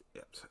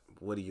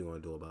what are you gonna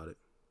do about it?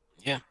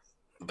 Yeah,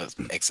 but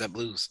except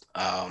lose.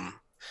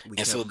 We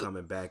kept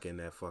coming back in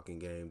that fucking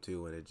game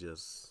too, and it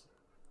just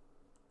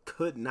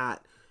could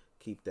not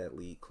keep that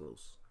lead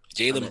close.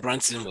 Jalen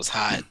Brunson was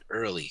hot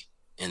early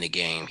in the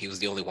game. He was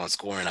the only one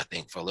scoring, I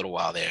think, for a little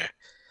while there.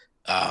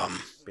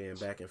 Being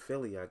back in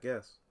Philly, I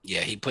guess.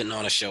 Yeah, he putting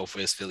on a show for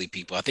his Philly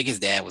people. I think his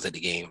dad was at the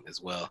game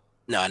as well.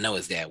 No, I know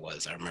his dad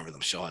was. I remember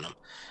them showing him.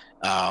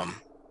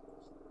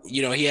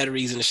 He had a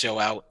reason to show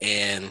out,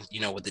 and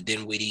with the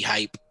Dinwiddie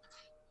hype,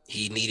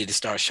 he needed to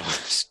start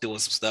doing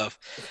some stuff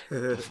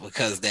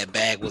because that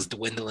bag was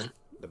dwindling.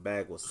 The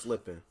bag was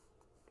slipping.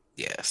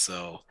 Yeah,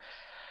 so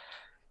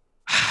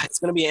it's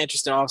going to be an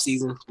interesting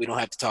offseason. We don't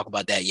have to talk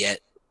about that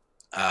yet.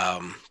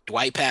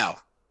 Dwight Powell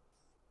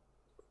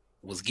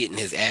was getting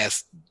his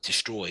ass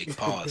destroyed.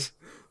 Pause.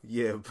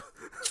 Yeah.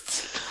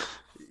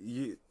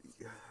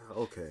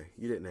 Okay.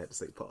 You didn't have to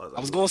say pause.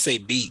 I was going to say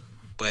beat,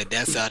 but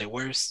that sounded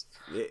worse.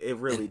 It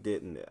really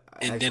didn't.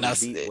 And then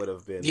beat would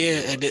have been.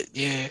 Yeah,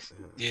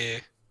 yeah.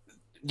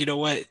 You know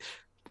what?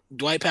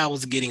 Dwight Powell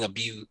was getting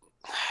abused.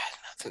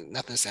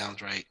 Nothing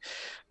sounds right.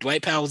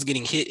 Dwight Powell was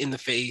getting hit in the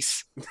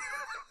face.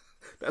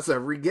 That's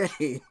every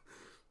game.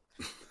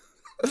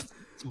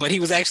 But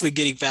he was actually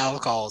getting foul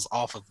calls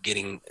off of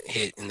getting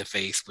hit in the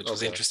face, which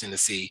was interesting to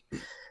see.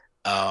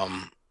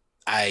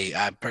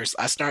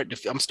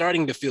 I'm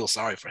starting to feel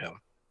sorry for him.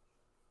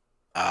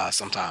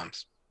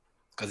 Sometimes,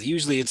 because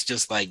usually it's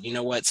just like, you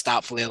know what,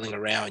 stop flailing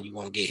around, you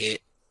won't get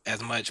hit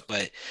as much.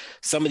 But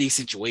some of these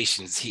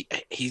situations,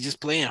 he's just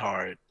playing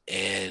hard,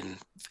 and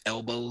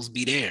elbows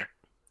be there,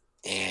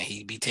 and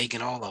he be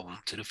taking all of them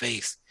to the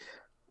face.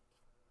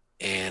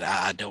 And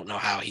I don't know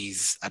how he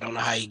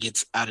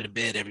gets out of the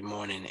bed every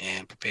morning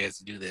and prepares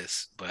to do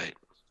this. But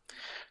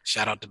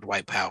shout out to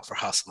Dwight Powell for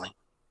hustling.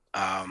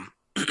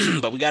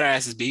 But we got our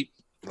asses beat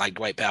like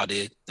Dwight Powell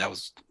did. That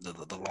was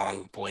the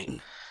long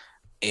point.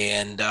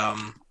 And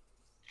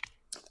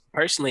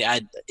personally,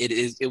 it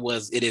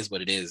is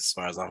what it is as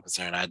far as I'm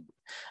concerned.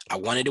 I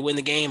wanted to win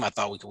the game. I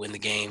thought we could win the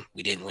game.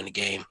 We didn't win the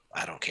game.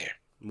 I don't care.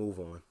 Move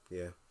on.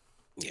 Yeah.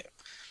 Yeah.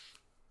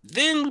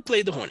 Then we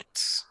played the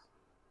Hornets.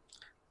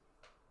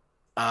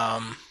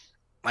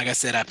 Like I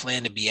said, I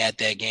planned to be at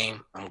that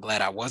game. I'm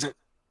glad I wasn't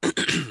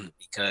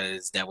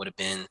because I would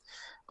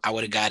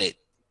have got it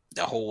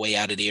the whole way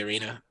out of the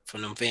arena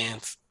from them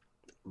fans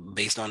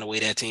based on the way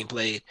that team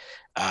played.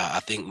 I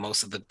think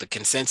most of the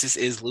consensus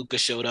is Luka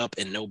showed up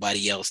and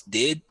nobody else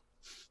did.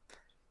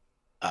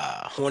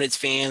 Hornets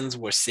fans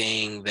were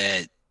saying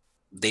that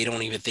they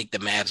don't even think the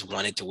Mavs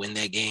wanted to win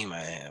that game,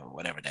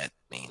 whatever that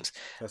means.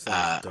 That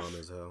sounds dumb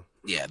as hell.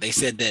 Yeah, they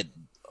said that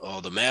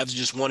the Mavs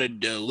just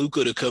wanted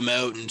Luka to come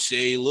out and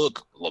say,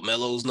 look,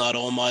 LaMelo's not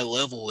on my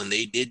level, and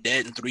they did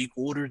that in 3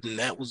 quarters, and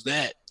that was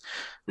that.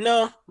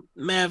 No,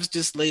 Mavs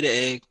just laid an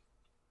egg,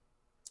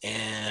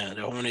 and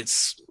the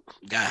Hornets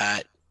got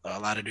hot. A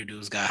lot of their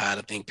dudes got hot.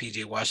 I think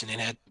PJ Washington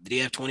did he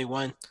have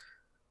 21?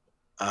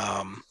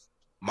 Montrezl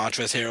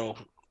Harrell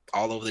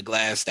all over the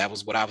glass. That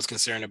was what I was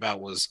concerned about.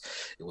 It was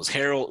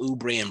Harrell,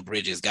 Oubre, and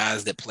Bridges,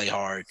 guys that play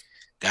hard,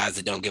 guys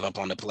that don't give up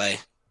on the play,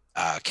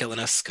 killing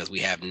us because we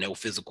have no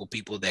physical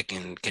people that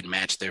can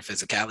match their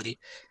physicality.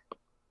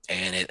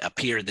 And it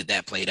appeared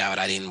that played out.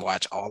 I didn't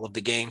watch all of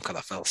the game because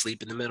I fell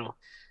asleep in the middle.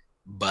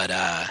 But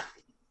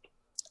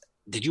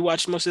did you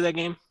watch most of that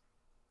game?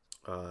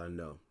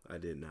 No, I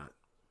did not.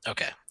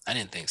 Okay, I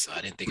didn't think so.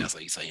 I didn't think I saw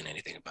you saying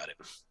anything about it.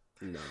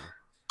 No,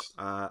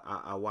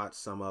 I watched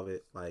some of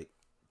it, like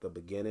the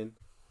beginning,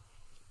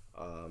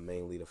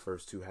 mainly the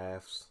first 2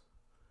 halves.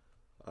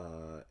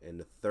 In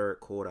the third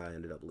quarter, I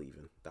ended up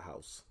leaving the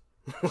house.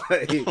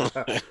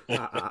 I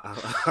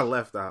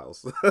left the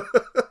house.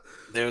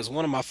 There was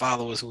one of my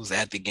followers who was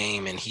at the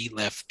game, and he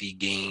left the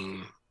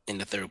game in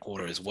the third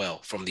quarter as well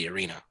from the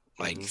arena.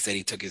 Like, he said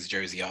he took his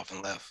jersey off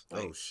and left.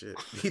 Like, oh, shit.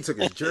 He took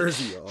his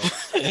jersey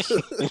off.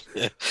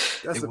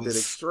 That's a bit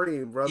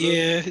extreme, brother.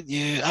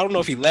 Yeah. I don't know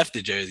if he left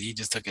the jersey. He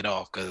just took it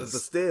off. But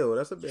still,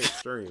 that's a bit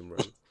extreme, bro.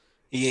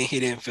 He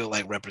didn't feel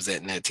like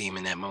representing that team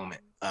in that moment.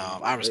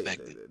 I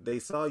respect it. They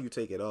saw you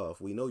take it off.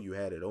 We know you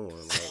had it on.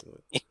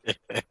 Like,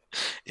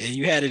 yeah,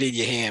 you had it in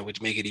your hand, which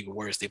make it even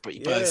worse.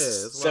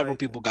 Several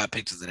people got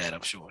pictures of that,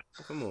 I'm sure.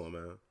 Come on,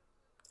 man.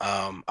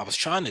 I was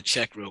trying to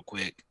check real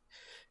quick.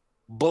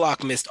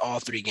 Bullock missed all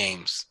 3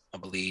 games, I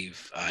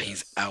believe. Yes.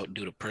 He's out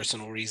due to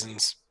personal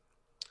reasons.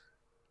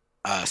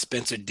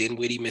 Spencer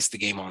Dinwiddie missed the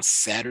game on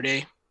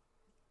Saturday.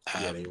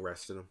 They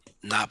rested him.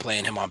 Not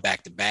playing him on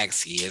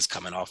back-to-backs. He is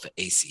coming off the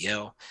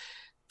ACL.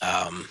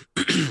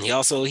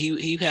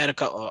 He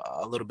had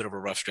a little bit of a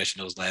rough stretch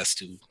in those last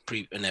 2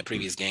 in that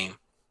previous game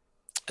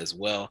as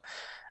well.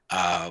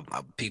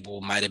 People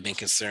might have been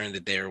concerned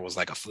that there was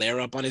like a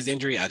flare-up on his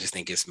injury. I just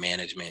think it's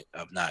management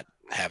of not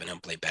having him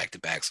play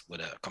back-to-backs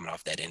with coming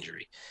off that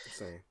injury.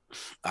 Same.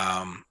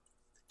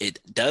 It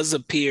does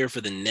appear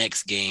for the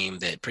next game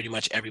that pretty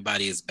much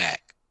everybody is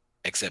back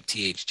except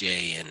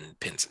THJ and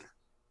Pinson.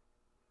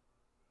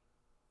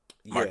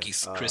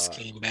 Marquise Chris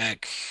came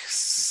back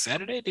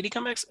Saturday. Did he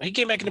come back? He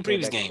came back in the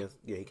previous game.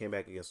 He came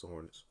back against the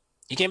Hornets.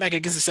 He came back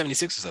against the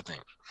 76ers, I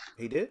think.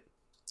 He did?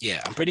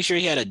 Yeah, I'm pretty sure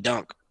he had a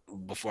dunk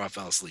before I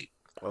fell asleep.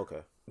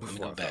 Okay.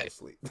 Before I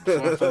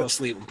fell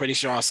asleep, I'm pretty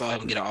sure I saw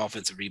him get an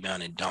offensive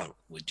rebound and dunk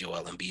with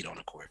Joel Embiid on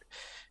the court.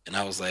 And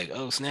I was like,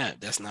 oh, snap,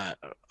 that's not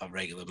a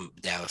regular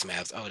Dallas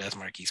Mavs. Oh, that's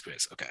Marquise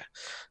Chris. Okay.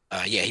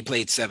 Yeah, he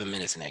played 7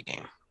 minutes in that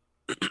game.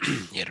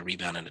 He had a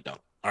rebound and a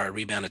dunk, or a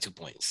rebound and 2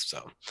 points.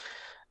 So,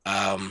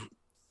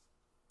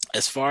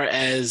 as far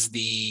as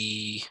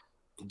the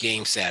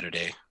game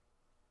Saturday,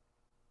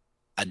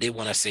 I did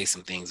want to say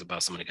some things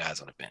about some of the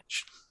guys on the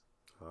bench.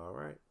 All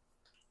right.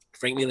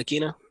 Frank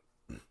Ntilikina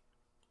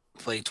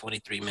played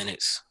 23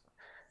 minutes.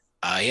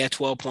 He had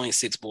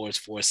 12.6 boards,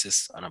 4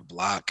 assists on a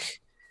block.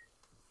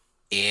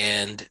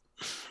 And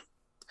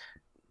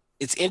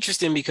it's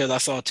interesting because I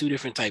saw 2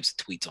 different types of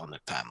tweets on the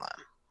timeline.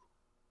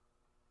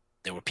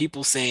 There were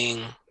people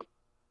saying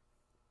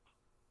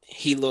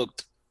he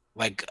looked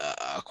like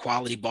a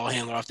quality ball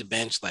handler off the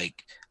bench,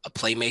 like a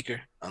playmaker,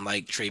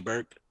 unlike Trey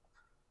Burke.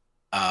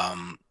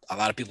 A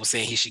lot of people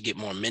saying he should get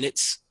more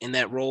minutes in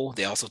that role.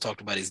 They also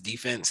talked about his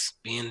defense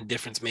being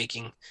difference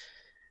making.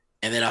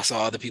 And then I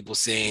saw other people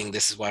saying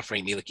this is why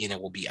Frank Ntilikina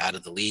will be out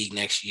of the league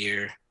next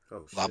year.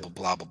 Blah, blah,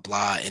 blah, blah,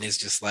 blah. And it's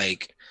just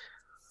like,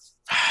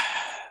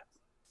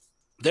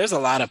 there's a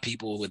lot of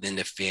people within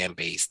the fan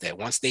base that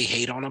once they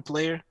hate on a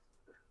player,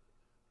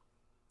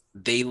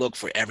 they look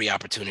for every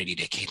opportunity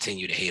to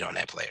continue to hate on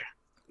that player.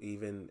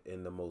 Even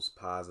in the most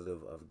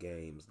positive of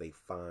games, they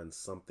find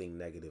something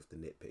negative to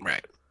nitpick.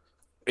 Right.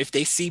 If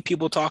they see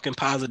people talking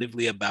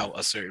positively about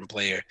a certain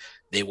player,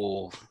 they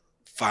will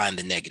find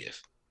the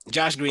negative.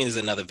 Josh Green is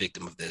another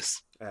victim of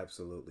this.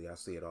 Absolutely. I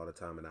see it all the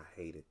time and I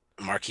hate it.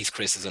 Marquise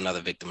Chris is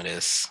another victim of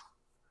this.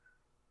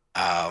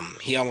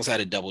 He almost had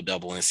a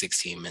double-double in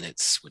 16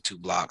 minutes with 2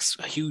 blocks,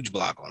 a huge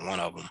block on one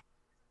of them.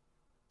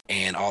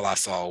 And all I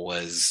saw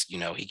was,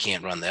 he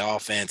can't run the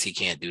offense. He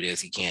can't do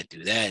this. He can't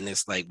do that. And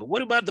it's like, but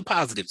what about the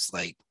positives?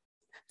 Like,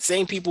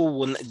 same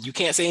people, you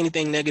can't say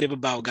anything negative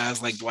about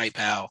guys like Dwight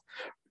Powell,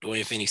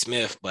 Dorian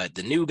Finney-Smith, but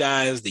the new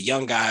guys, the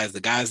young guys,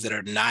 the guys that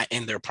are not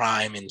in their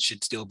prime and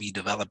should still be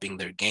developing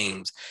their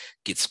games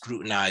get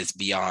scrutinized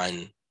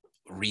beyond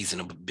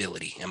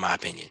reasonability, in my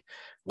opinion.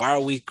 Why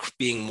are we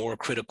being more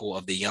critical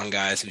of the young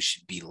guys who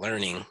should be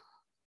learning,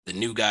 the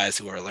new guys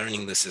who are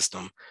learning the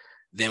system,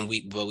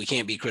 but we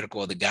can't be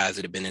critical of the guys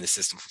that have been in the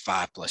system for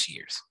 5+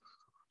 years?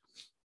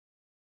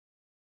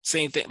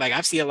 Same thing. Like,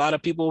 I've seen a lot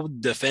of people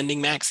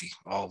defending Maxey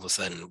all of a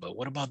sudden, but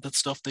what about the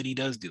stuff that he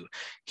does do?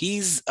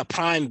 He's a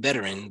prime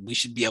veteran. We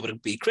should be able to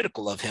be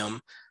critical of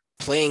him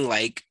playing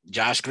like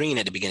Josh Green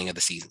at the beginning of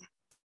the season.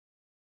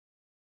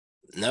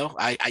 No,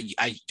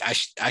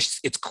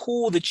 it's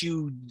cool that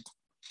you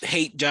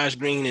hate Josh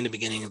Green in the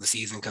beginning of the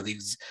season because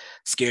he's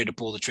scared to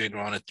pull the trigger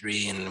on a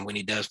 3, and when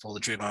he does pull the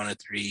trigger on a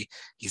 3,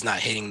 he's not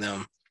hitting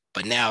them.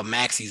 But now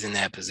Maxey's in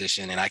that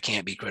position, and I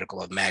can't be critical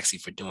of Maxey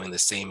for doing the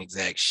same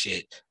exact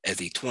shit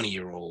as a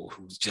 20-year-old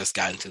who's just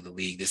gotten to the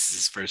league. This is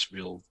his first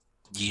real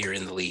year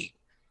in the league.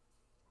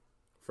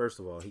 First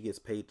of all, he gets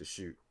paid to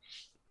shoot.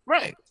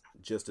 Right.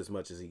 Just as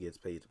much as he gets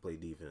paid to play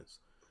defense.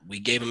 We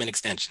gave him an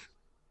extension.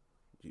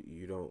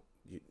 You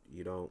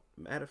don't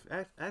matter.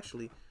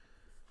 Actually,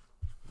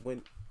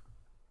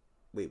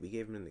 we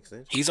gave him an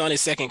extension? He's on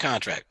his second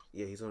contract.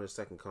 Yeah, he's on his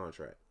second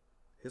contract.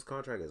 His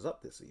contract is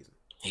up this season.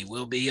 He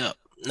will be up.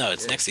 No,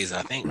 it's next season,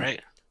 I think,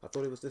 right? I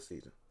thought it was this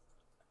season.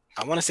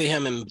 I want to say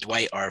him and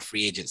Dwight are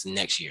free agents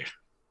next year.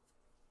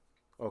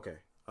 Okay.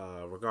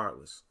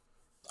 Regardless,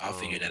 I'll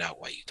figure that out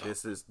while you talk.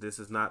 This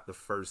is not the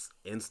first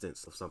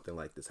instance of something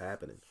like this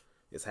happening.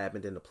 It's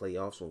happened in the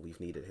playoffs when we've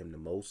needed him the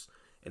most,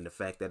 and the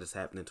fact that it's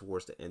happening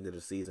towards the end of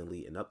the season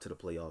leading up to the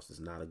playoffs is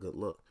not a good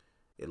look.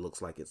 It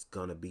looks like it's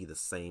gonna be the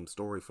same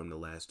story from the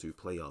last 2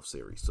 playoff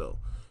series. So,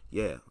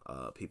 yeah,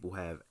 people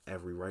have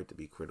every right to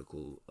be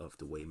critical of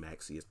the way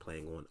Maxey is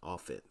playing on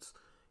offense.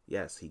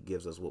 Yes, he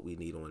gives us what we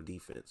need on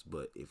defense,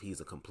 but if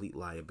he's a complete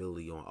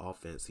liability on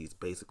offense, he's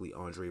basically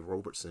Andre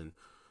Robertson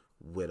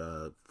with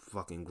a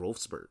fucking growth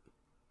spurt.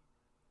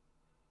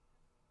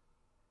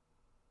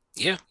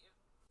 Yeah.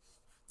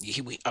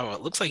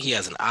 It looks like he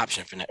has an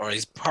option for or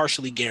he's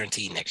partially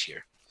guaranteed next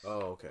year.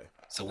 Oh, okay.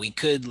 So we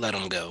could let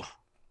him go.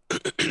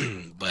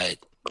 But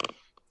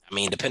I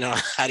mean, depending on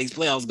how these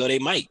playoffs go, they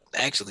might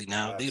actually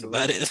now think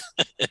about it.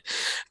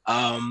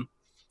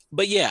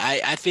 But yeah,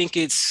 I think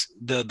it's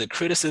the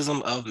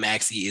criticism of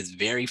Maxey is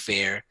very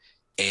fair,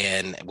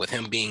 and with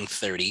him being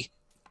 30,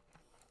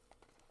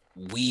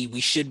 we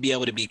should be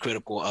able to be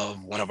critical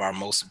of one of our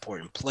most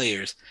important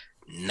players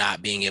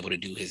not being able to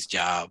do his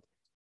job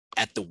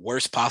at the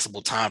worst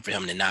possible time for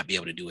him to not be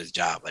able to do his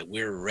job. Like,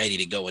 we're ready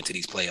to go into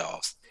these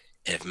playoffs.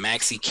 If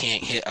Maxey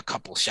can't hit a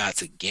couple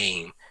shots a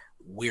game,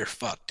 we're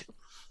fucked.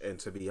 And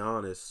to be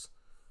honest,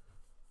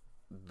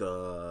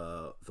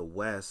 the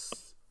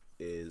West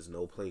is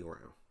no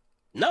playground.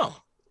 No,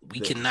 we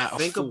cannot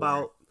think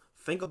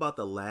about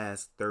the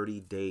last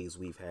 30 days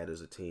we've had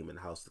as a team and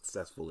how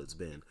successful it's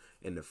been,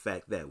 and the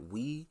fact that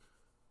we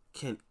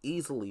can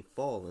easily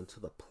fall into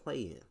the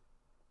play-in.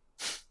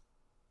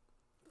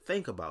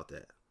 Think about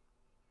that.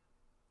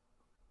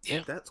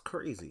 Yeah, that's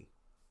crazy.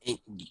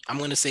 I'm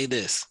going to say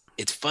this.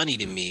 It's funny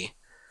to me.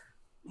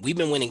 We've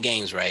been winning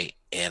games, right?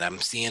 And I'm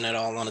seeing it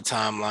all on the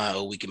timeline.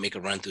 Oh, we can make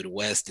a run through the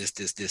West,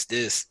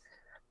 this.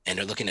 And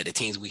they're looking at the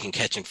teams we can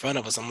catch in front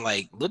of us. I'm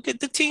like, look at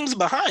the teams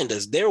behind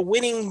us. They're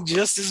winning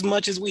just as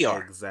much as we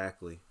are.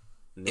 Exactly.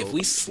 If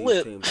we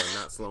slip, these teams are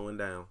not slowing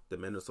down. The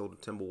Minnesota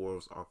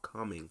Timberwolves are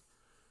coming.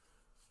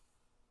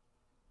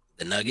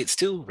 The Nuggets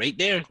too, right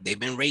there. They've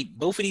been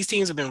both of these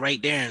teams have been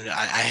right there, and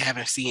I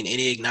haven't seen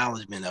any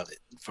acknowledgement of it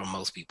from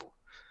most people.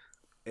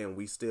 And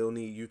we still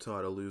need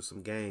Utah to lose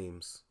some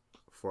games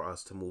for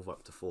us to move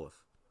up to 4th.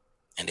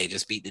 And they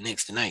just beat the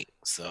Knicks tonight,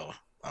 so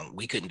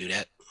we couldn't do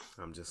that.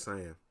 I'm just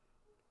saying.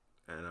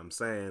 And I'm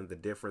saying the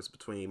difference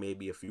between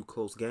maybe a few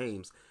close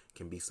games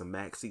can be some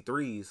Maxey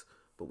threes,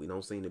 but we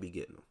don't seem to be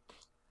getting them.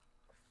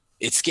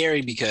 It's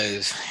scary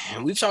because,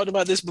 and we've talked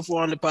about this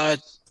before on the pod,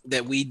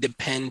 that we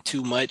depend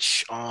too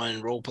much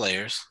on role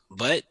players,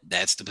 but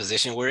that's the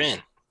position we're in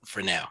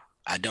for now.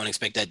 I don't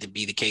expect that to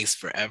be the case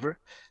forever.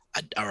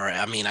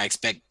 I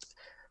expect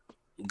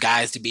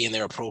guys to be in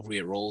their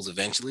appropriate roles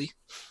eventually.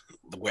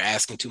 We're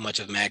asking too much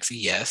of Maxey,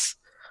 yes.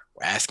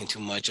 We're asking too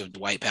much of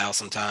Dwight Powell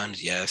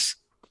sometimes, yes.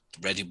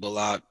 Reggie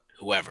Bullock,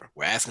 whoever.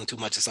 We're asking too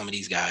much of some of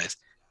these guys.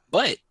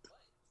 But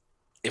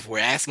if we're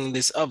asking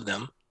this of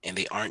them and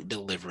they aren't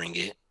delivering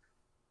it,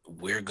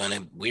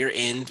 we're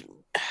in.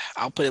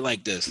 I'll put it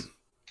like this.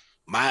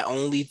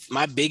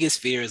 My biggest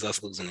fear is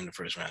us losing in the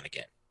first round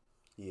again.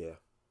 Yeah.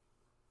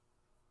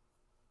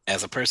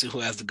 As a person who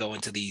has to go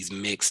into these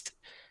mixed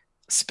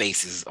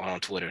spaces on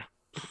Twitter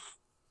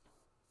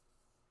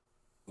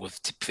with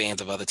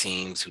fans of other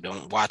teams who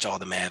don't watch all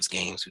the Mavs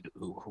games,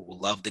 who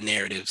love the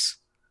narratives,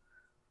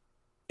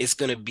 it's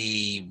going to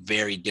be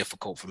very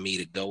difficult for me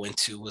to go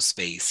into a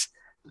space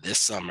this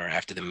summer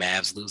after the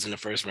Mavs lose in the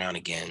first round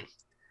again.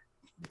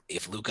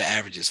 If Luka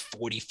averages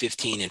 40,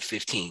 15, and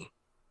 15,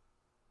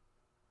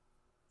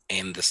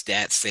 and the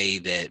stats say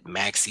that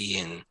Maxey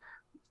and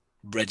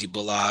Reggie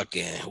Bullock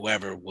and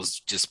whoever was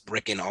just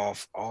bricking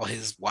off all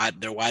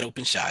their wide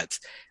open shots,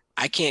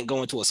 I can't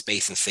go into a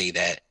space and say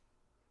that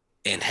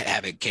and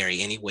have it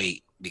carry any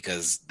weight,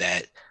 because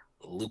that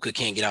Luka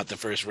can't get out the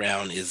first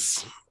round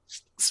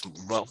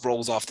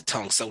rolls off the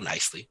tongue so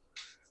nicely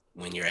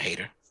when you're a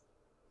hater.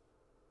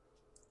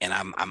 And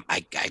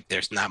I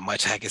there's not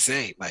much I can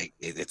say. Like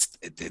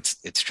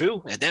it's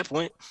true at that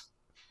point.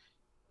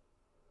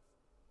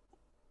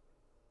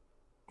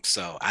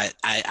 So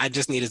I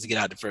just need us to get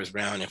out the first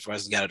round. And for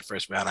us to get out the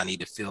first round, I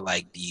need to feel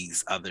like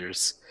these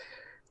others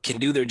can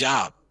do their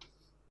job.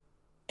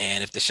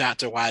 And if the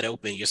shots are wide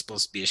open, you're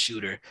supposed to be a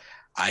shooter,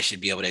 I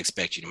should be able to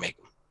expect you to make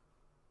them.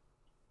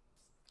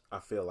 I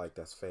feel like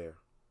that's fair.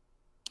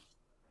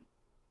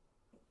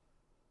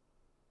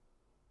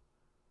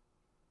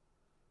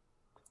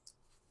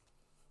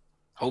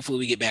 Hopefully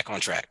we get back on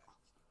track.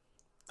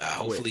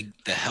 Hopefully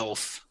the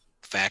health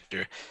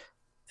factor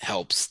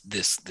helps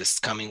this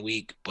coming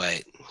week,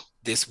 but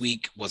this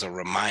week was a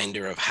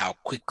reminder of how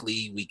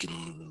quickly we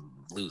can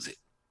lose it,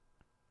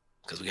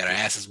 because we got our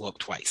asses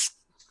whooped twice.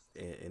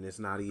 And it's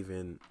not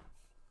even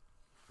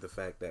the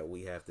fact that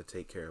we have to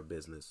take care of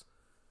business.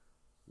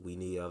 We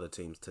need other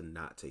teams to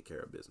not take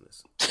care of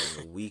business.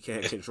 And we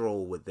can't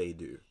control what they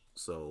do.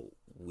 So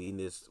we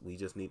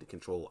just need to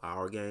control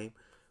our game.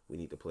 We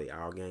need to play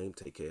our game,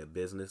 take care of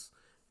business,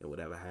 and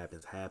whatever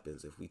happens,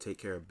 happens. If we take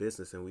care of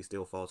business and we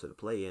still fall to the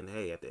play, and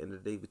hey, at the end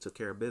of the day, we took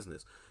care of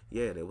business.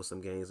 Yeah, there were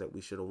some games that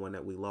we should have won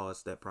that we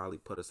lost that probably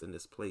put us in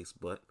this place,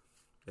 but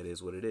it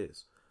is what it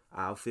is.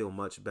 I'll feel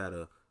much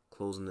better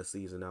closing the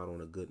season out on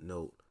a good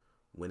note,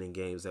 winning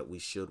games that we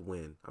should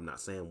win. I'm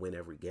not saying win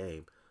every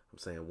game. I'm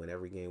saying win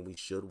every game we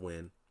should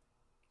win.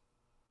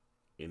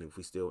 And if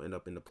we still end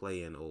up in the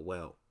play-in, oh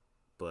well.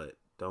 But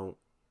don't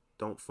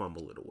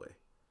fumble it away.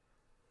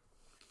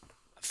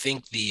 I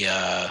think the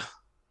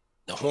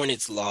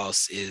Hornets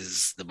loss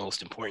is the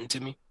most important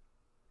to me,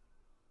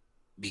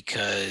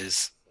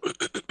 because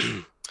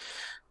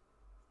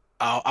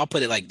I'll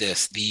put it like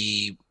this: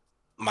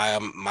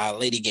 my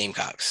Lady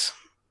Gamecocks,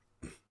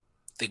 I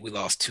think we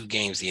lost 2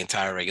 games the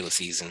entire regular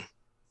season,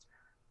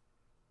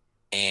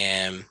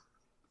 and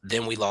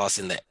then we lost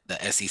in the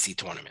SEC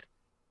tournament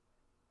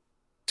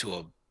to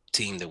a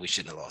team that we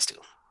shouldn't have lost to.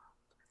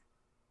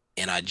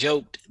 And I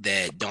joked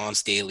that Dawn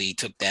Staley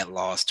took that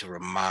loss to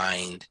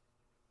remind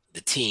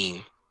the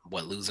team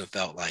what losing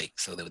felt like,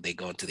 so that when they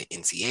go into the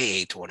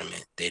NCAA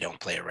tournament, they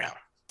don't play around.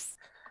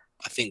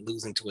 I think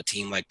losing to a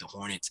team like the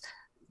Hornets,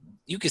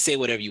 you can say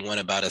whatever you want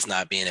about us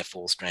not being at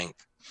full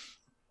strength.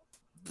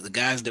 The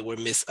guys that were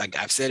like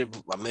I've said it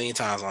a million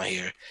times on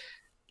here,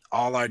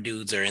 all our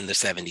dudes are in the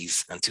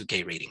 70s on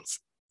 2K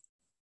ratings.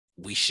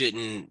 It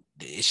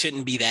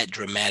shouldn't be that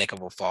dramatic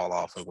of a fall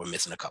off when we're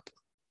missing a couple.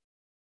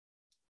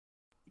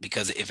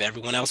 Because if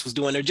everyone else was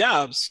doing their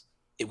jobs,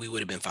 we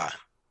would have been fine.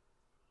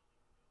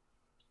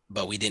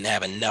 But we didn't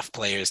have enough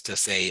players to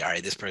say, all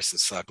right, this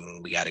person's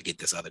sucking, we got to get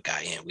this other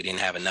guy in. We didn't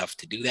have enough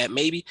to do that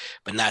maybe,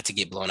 but not to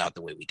get blown out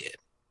the way we did.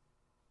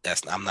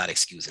 I'm not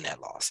excusing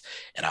that loss.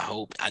 And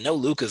I know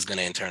Luka's going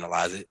to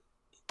internalize it,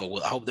 but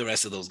I hope the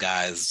rest of those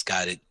guys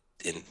got it.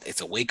 And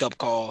it's a wake-up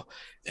call,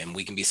 and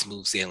we can be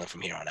smooth sailing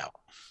from here on out.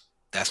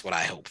 That's what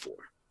I hope for.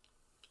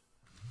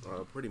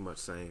 Pretty much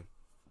same.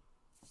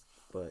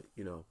 But,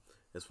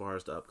 as far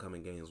as the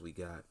upcoming games we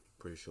got,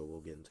 pretty sure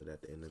we'll get into that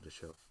at the end of the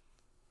show.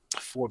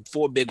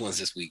 Four big ones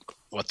this week,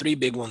 or 3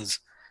 big ones,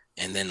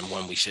 and then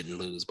one we shouldn't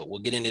lose. But we'll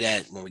get into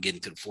that when we get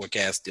into the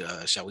forecast.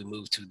 Shall we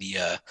move to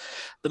the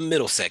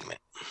middle segment?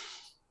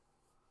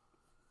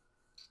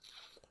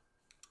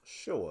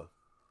 Sure.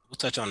 We'll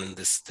touch on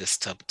this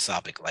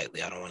topic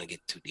lightly. I don't want to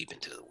get too deep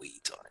into the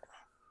weeds on it.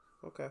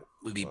 Okay.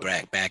 We'll be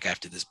back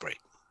after this break.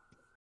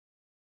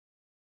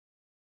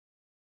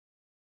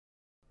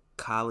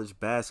 College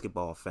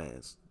basketball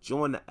fans,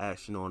 join the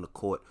action on the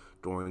court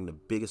during the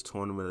biggest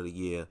tournament of the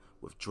year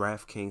with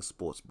DraftKings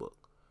Sportsbook.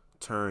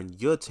 Turn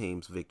your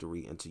team's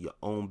victory into your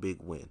own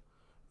big win.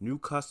 New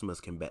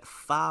customers can bet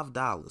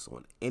 $5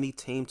 on any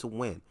team to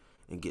win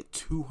and get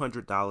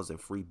 $200 in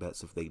free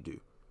bets if they do.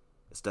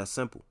 It's that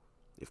simple.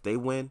 If they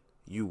win,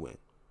 you win.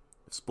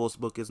 If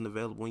Sportsbook isn't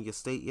available in your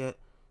state yet,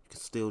 you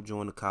can still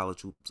join the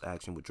college hoops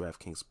action with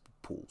DraftKings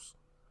pools.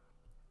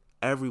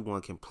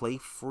 Everyone can play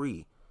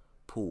free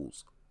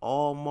pools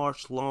all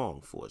March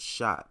long for a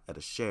shot at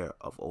a share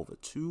of over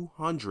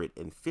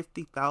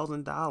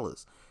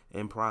 $250,000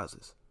 in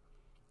prizes.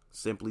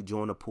 Simply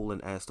join a pool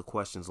and ask the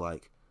questions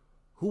like,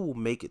 who will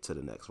make it to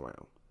the next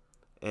round,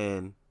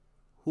 and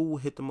who will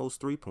hit the most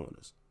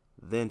three-pointers.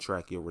 Then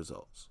track your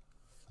results.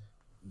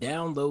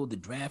 Download the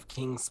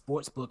DraftKings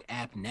Sportsbook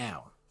app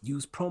now.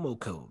 Use promo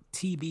code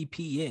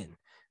TBPN.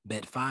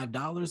 Bet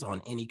 $5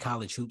 on any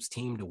college hoops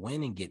team to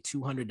win and get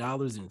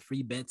 $200 in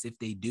free bets if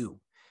they do.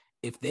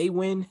 If they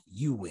win,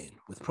 you win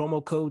with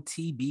promo code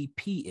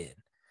TBPN.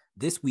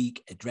 This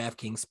week at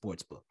DraftKings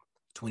Sportsbook.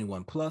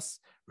 21 plus,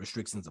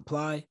 restrictions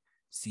apply.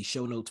 See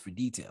show notes for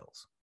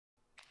details.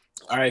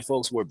 All right,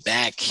 folks, we're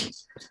back.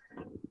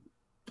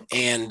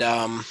 And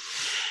I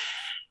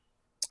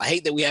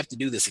hate that we have to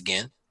do this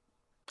again.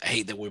 I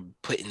hate that we're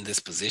put in this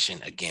position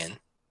again.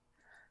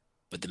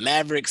 But the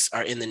Mavericks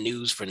are in the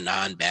news for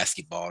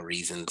non-basketball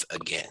reasons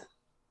again.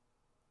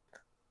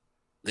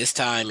 This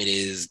time it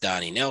is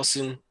Donnie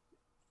Nelson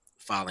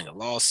filing a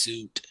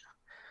lawsuit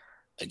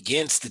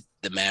against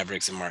the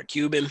Mavericks and Mark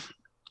Cuban,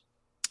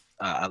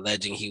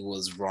 alleging he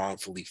was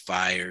wrongfully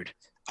fired.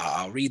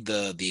 I'll read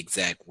the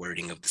exact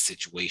wording of the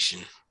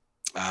situation.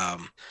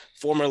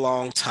 Former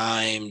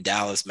longtime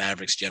Dallas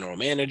Mavericks general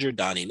manager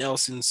Donnie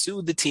Nelson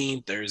sued the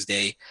team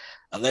Thursday,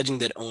 alleging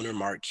that owner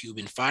Mark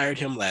Cuban fired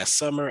him last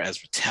summer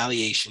as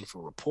retaliation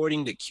for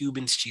reporting that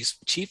Cuban's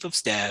chief of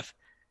staff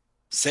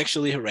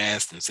sexually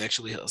harassed and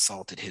sexually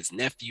assaulted his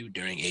nephew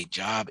during a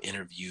job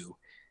interview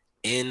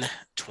in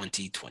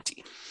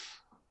 2020.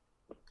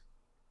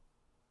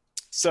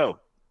 So,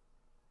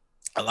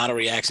 a lot of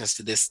reactions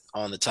to this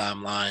on the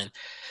timeline.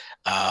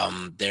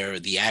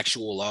 The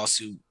actual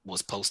lawsuit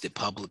was posted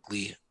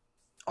publicly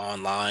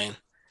online.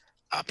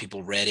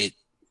 People read it.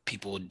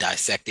 People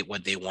dissected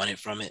what they wanted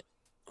from it.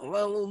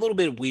 Well, a little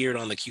bit weird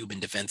on the Cuban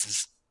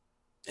defenses,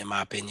 in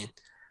my opinion,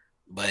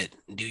 but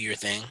do your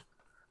thing.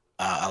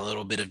 A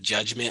little bit of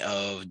judgment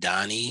of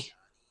Donnie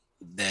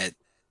that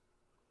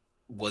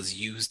was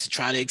used to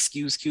try to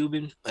excuse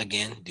Cuban.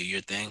 Again, do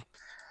your thing.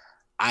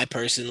 I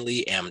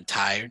personally am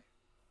tired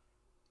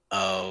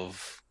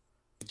of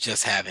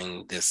just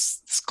having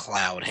this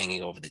cloud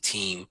hanging over the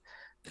team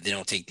that they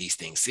don't take these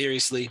things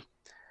seriously.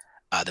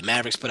 The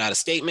Mavericks put out a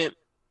statement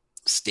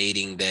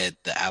stating that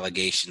the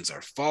allegations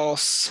are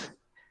false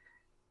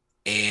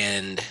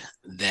and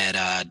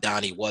that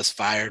Donnie was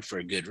fired for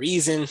a good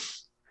reason.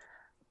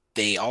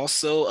 They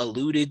also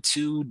alluded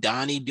to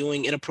Donnie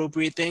doing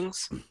inappropriate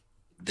things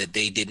that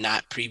they did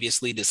not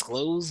previously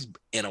disclose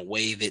in a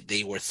way that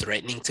they were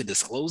threatening to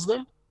disclose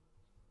them.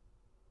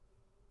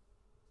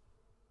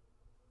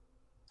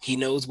 He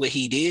knows what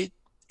he did,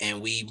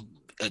 and we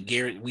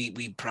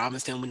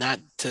promised him not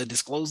to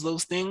disclose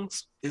those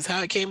things, is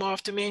how it came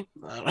off to me.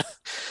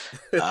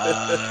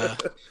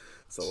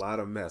 It's a lot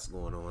of mess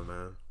going on,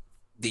 man.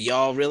 Do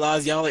y'all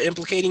realize y'all are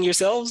implicating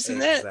yourselves in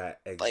that?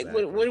 Exactly. Like,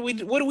 what are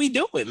we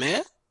doing,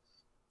 man?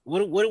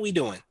 What are we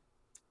doing?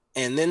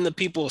 And then the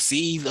people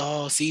see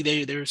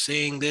they're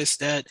saying this,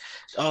 that,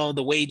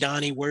 the way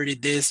Donnie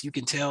worded this, you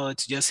can tell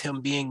it's just him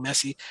being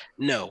messy.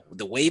 No,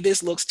 the way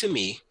this looks to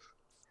me,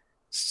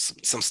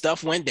 some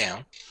stuff went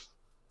down.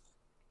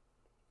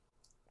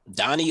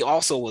 Donnie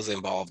also was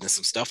involved in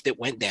some stuff that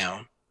went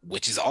down,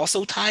 which is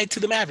also tied to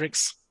the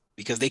Mavericks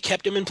because they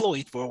kept him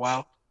employed for a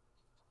while.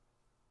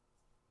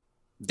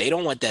 They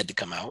don't want that to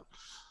come out.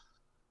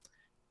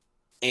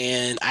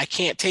 And I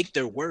can't take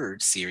their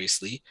words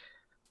seriously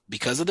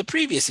because of the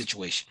previous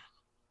situation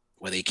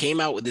where they came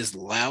out with this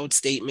loud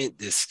statement,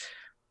 this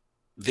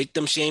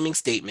victim shaming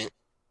statement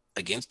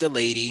against the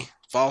lady,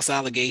 false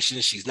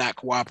allegations, she's not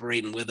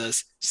cooperating with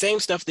us, same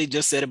stuff they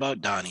just said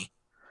about Donnie.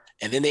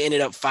 And then they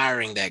ended up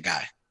firing that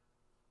guy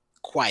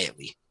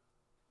quietly.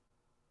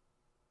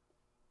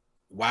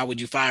 Why would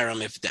you fire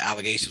him if the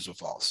allegations were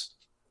false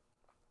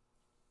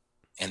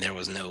and there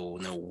was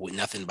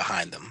nothing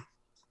behind them?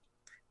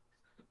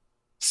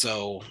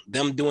 So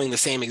them doing the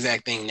same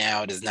exact thing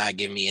now does not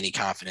give me any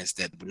confidence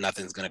that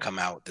nothing's going to come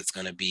out that's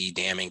going to be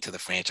damning to the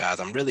franchise.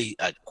 I'm really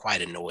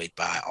quite annoyed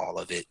by all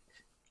of it.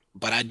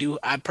 But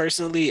I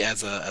personally,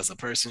 as a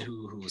person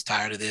who was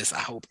tired of this, I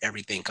hope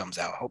everything comes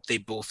out. I hope they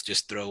both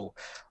just throw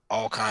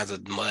all kinds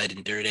of mud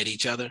and dirt at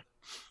each other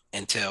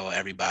until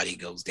everybody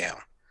goes down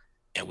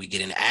and we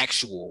get an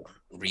actual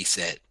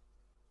reset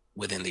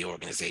within the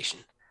organization.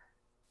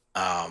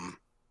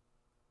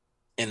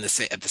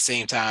 At the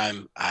same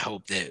time, I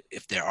hope that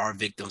if there are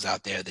victims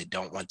out there that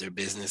don't want their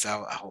business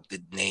out, I hope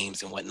that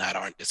names and whatnot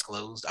aren't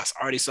disclosed. I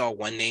already saw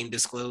one name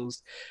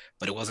disclosed,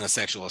 but it wasn't a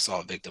sexual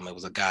assault victim. It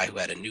was a guy who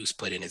had a noose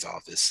put in his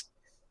office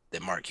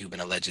that Mark Cuban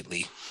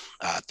allegedly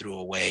threw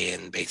away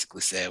and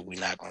basically said, we're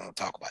not going to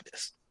talk about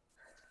this.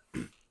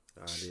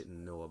 I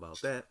didn't know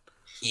about that.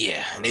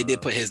 Yeah, and they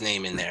did put his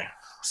name in there.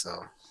 So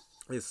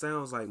it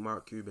sounds like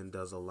Mark Cuban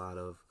does a lot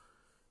of,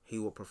 he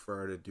would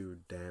prefer to do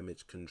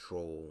damage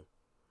control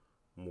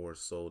more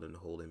so than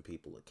holding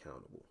people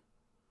accountable.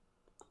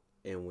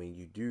 And when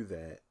you do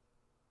that,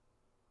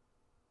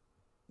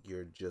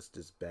 you're just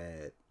as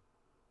bad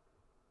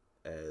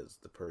as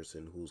the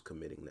person who's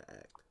committing the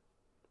act,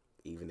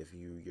 even if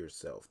you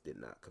yourself did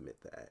not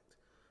commit the act.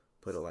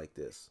 Put it like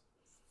this.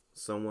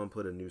 Someone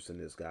put a noose in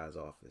this guy's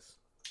office.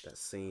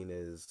 That's seen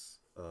as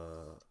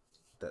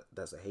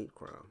that's a hate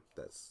crime.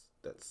 That's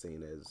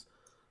seen as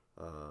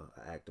an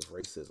act of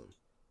racism.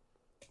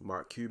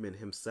 Mark Cuban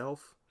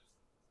himself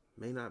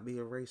may not be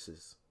a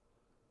racist,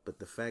 but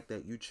the fact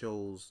that you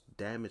chose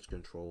damage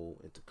control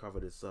and to cover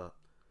this up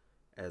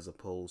as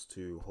opposed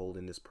to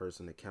holding this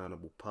person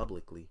accountable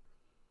publicly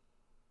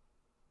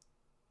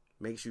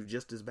makes you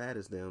just as bad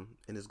as them,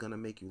 and it's going to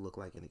make you look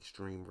like an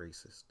extreme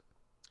racist.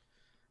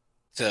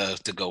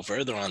 To go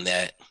further on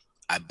that,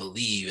 I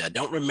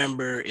don't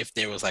remember if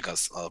there was like a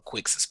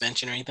quick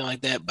suspension or anything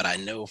like that, but I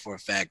know for a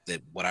fact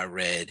that what I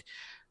read,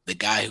 the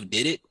guy who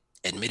did it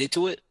admitted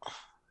to it,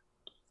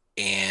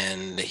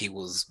 and he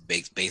was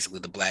basically,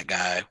 the black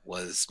guy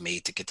was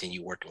made to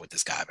continue working with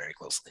this guy very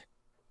closely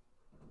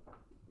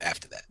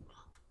after that.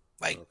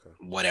 Like,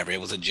 whatever, it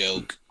was a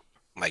joke.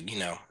 Like,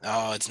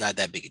 oh, it's not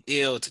that big a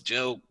deal. It's a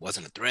joke.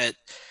 Wasn't a threat.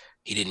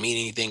 He didn't mean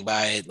anything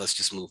by it. Let's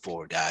just move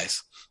forward,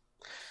 guys.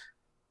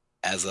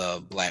 As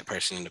a black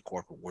person in the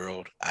corporate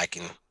world, I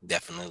can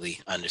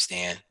definitely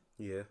understand.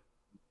 Yeah.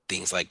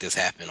 Things like this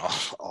happen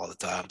all the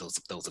time.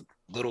 Those are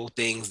little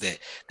things that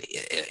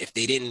if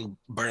they didn't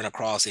burn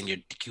across in your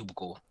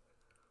cubicle,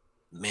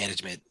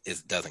 management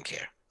doesn't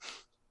care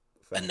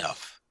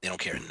enough. They don't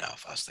care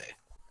enough, I'll say.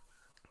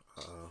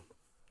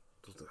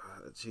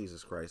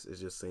 Jesus Christ. It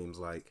just seems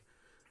like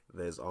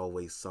there's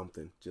always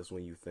something. Just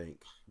when you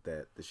think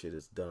that the shit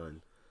is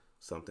done,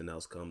 something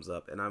else comes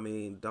up. And I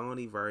mean,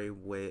 Donnie very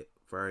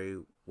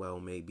well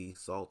may be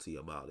salty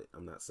about it.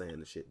 I'm not saying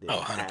the shit didn't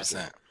 100%.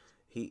 happen.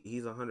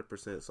 He's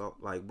 100% salt.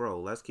 Like,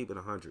 bro, let's keep it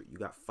 100. You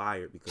got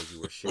fired because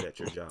you were shit at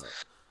your job.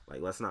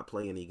 Like, let's not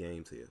play any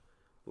games here.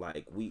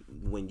 Like,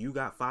 when you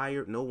got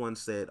fired, no one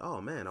said,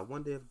 oh man, I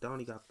wonder if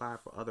Donnie got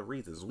fired for other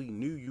reasons. We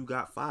knew you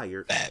got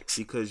fired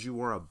because you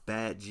were a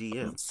bad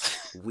GM.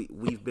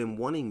 We've been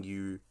wanting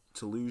you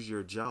to lose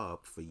your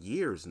job for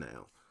years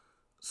now.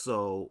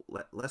 So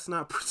let's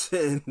not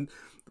pretend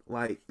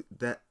like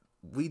that.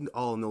 We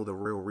all know the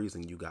real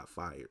reason you got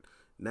fired.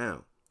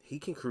 Now, he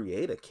can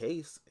create a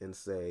case and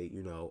say,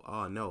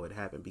 oh no, it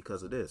happened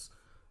because of this.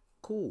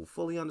 Cool,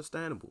 fully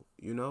understandable,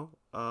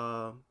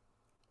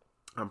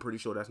 I'm pretty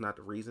sure that's not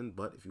the reason,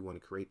 but if you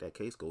want to create that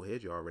case, go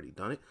ahead. You already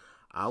done it.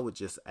 I would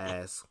just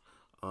ask,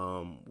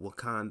 what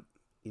kind,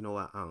 I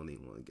don't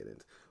even want to get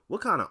into, what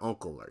kind of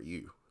uncle are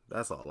you?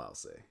 That's all I'll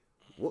say.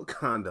 What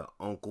kind of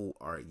uncle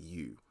are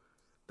you?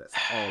 That's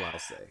all I'll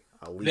say.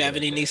 Do you have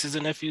any nieces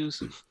and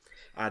nephews?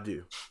 I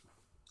do.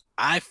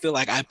 I feel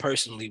like I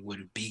personally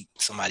would beat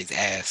somebody's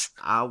ass.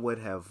 I would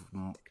have.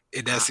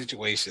 In that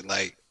situation,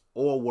 like.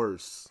 Or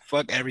worse.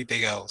 Fuck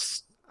everything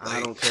else. I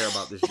don't care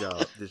about this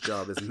job. This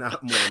job is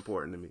not more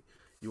important to me.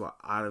 You are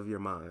out of your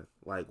mind.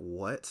 Like,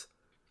 what?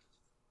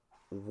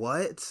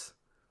 What?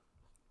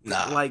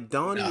 Nah. Like,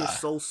 Donnie is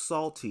so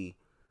salty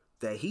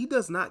that he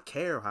does not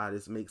care how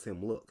this makes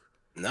him look.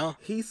 No.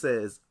 He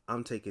says,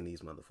 I'm taking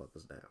these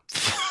motherfuckers down.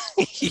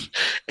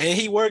 And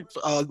he worked,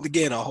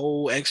 again, a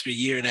whole extra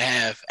year and a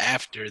half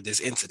after this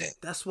incident.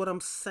 That's what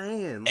I'm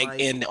saying.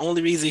 And the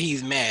only reason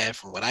he's mad,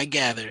 from what I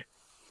gather,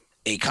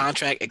 a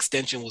contract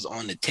extension was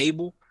on the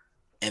table,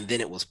 and then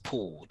it was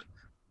pulled.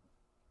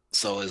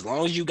 So as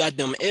long as you got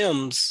them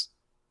M's,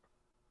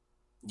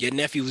 your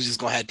nephew was just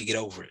going to have to get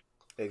over it.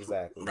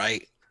 Exactly.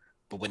 Right?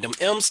 But when them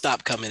M's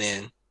stop coming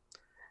in,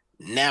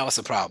 now it's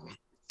a problem.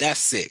 That's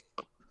sick.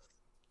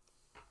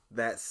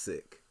 That's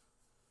sick.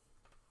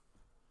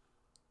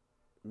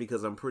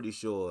 Because I'm pretty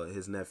sure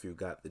his nephew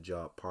got the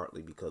job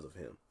partly because of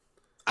him.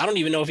 I don't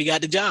even know if he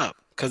got the job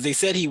because they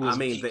said he was,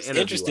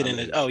 interested in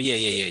it. Oh, yeah.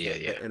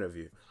 The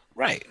interview.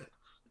 Right.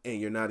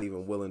 And you're not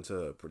even willing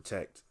to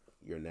protect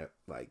your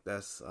like,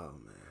 that's, oh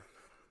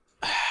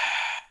man.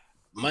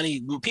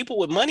 Money, people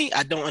with money,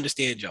 I don't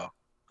understand y'all.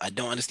 I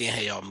don't understand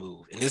how y'all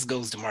move. And this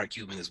goes to Mark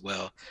Cuban as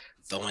well.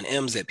 Throwing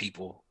M's at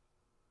people.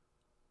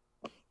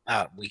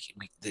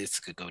 This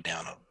could go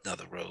down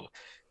another road.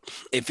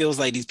 It feels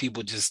like these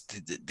people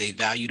they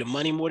value the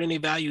money more than they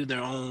value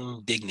their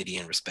own dignity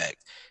and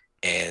respect.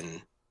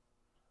 And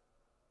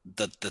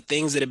the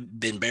things that have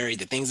been buried,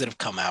 the things that have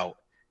come out,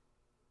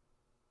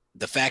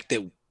 the fact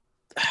that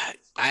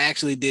I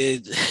actually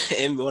did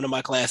in one of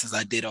my classes,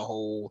 I did a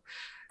whole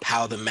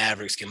how the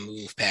Mavericks can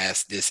move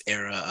past this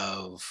era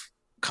of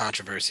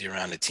controversy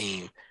around the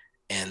team.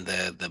 And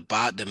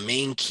the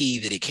main key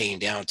that it came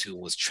down to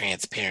was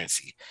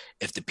transparency.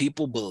 If the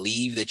people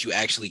believe that you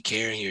actually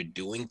care and you're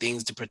doing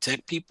things to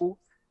protect people,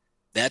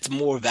 that's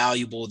more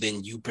valuable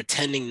than you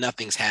pretending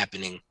nothing's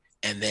happening.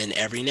 And then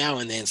every now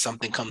and then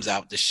something comes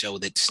out to show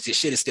that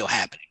shit is still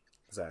happening.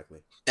 Exactly.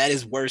 That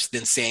is worse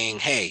than saying,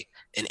 hey,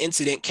 an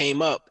incident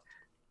came up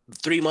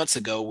 3 months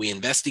ago. We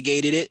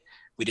investigated it.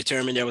 We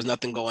determined there was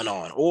nothing going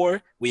on.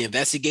 Or we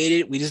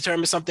investigated it. We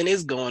determined something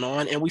is going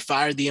on and we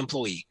fired the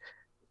employee.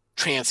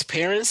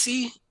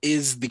 Transparency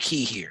is the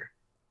key here.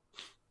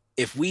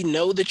 If we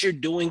know that you're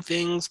doing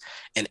things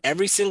and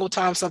every single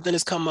time something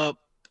has come up,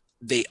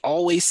 they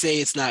always say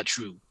it's not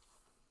true.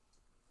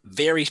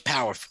 very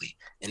powerfully.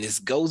 And this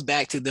goes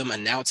back to them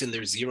announcing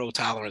their zero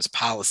tolerance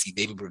policy.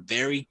 They were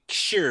very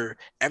sure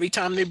every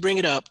time they bring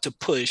it up to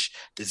push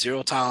the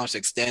zero tolerance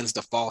extends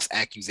to false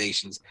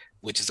accusations,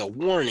 which is a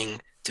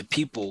warning to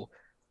people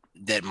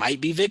that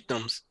might be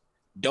victims.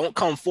 Don't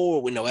come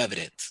forward with no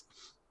evidence.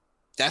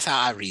 That's how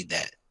I read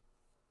that.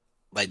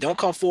 Like, don't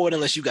come forward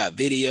unless you got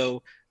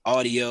video,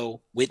 audio,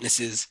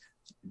 witnesses.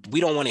 We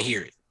don't want to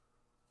hear it.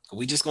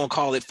 We just going to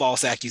call it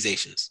false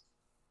accusations.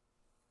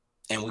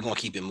 And we're going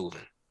to keep it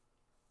moving.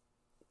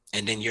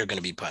 And then you're going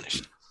to be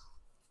punished.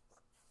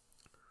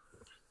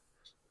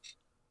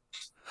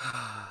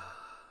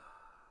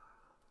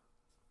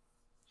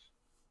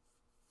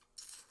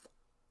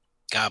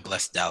 God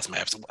bless the Dallas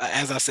Mavericks.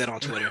 As I said on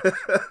Twitter,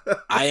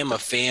 I am a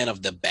fan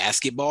of the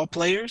basketball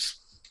players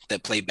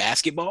that play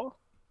basketball.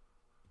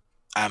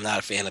 I'm not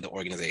a fan of the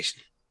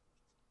organization.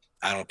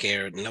 I don't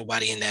care.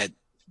 Nobody in that,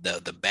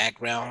 the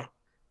background,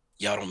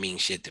 y'all don't mean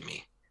shit to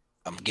me.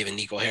 I'm giving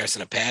Nico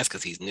Harrison a pass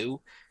because he's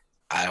new.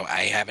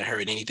 I haven't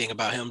heard anything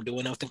about him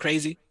doing nothing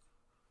crazy.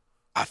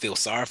 I feel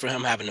sorry for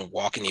him having to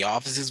walk in the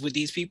offices with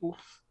these people.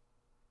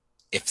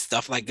 If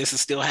stuff like this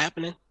is still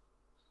happening,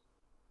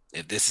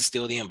 if this is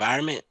still the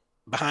environment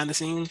behind the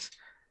scenes,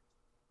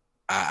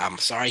 I'm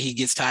sorry he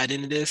gets tied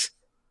into this.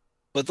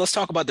 But let's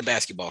talk about the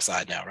basketball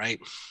side now, right?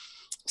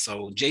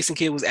 So Jason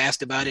Kidd was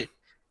asked about it.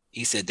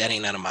 He said, that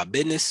ain't none of my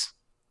business.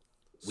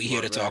 We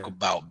here to talk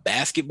about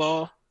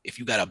basketball. If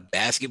you got a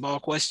basketball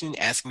question,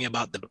 ask me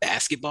about the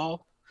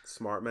basketball.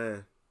 Smart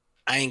man.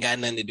 I ain't got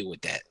nothing to do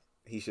with that.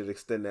 He should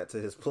extend that to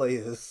his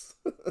players.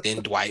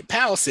 Then Dwight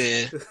Powell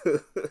said,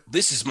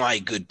 this is my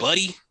good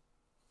buddy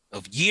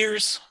of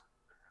years.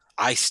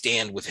 I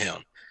stand with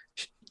him.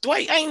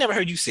 Dwight, I ain't never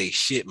heard you say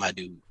shit, my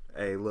dude.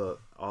 Hey,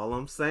 look, all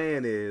I'm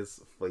saying is,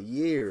 for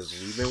years,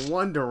 we've been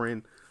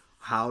wondering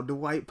how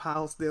Dwight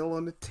Powell still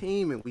on the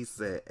team. And we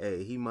said,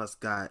 hey, he must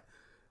got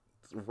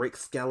Rick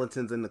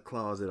Skeletons in the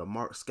closet, or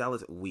Mark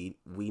Skeleton. We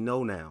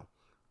know now.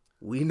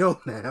 We know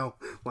now.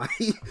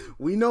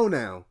 We know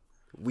now.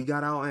 We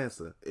got our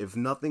answer. If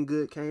nothing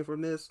good came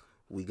from this,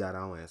 we got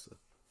our answer.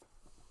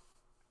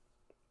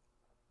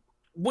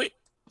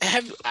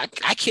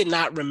 I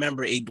cannot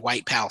remember a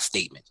Dwight Powell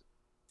statement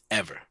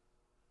ever.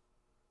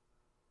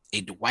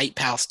 A Dwight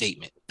Powell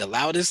statement.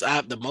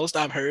 The most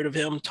I've heard of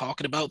him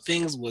talking about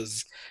things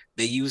was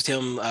they used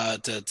him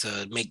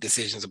to make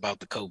decisions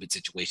about the COVID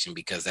situation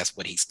because that's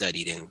what he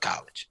studied in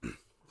college.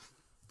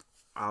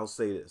 I'll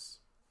say this.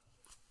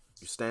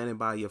 You're standing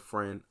by your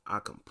friend. I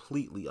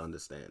completely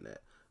understand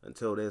that.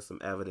 Until there's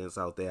some evidence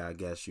out there, I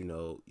guess,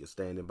 you're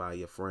standing by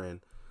your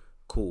friend.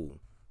 Cool.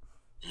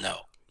 No.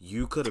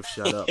 You could have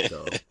shut up,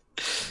 though.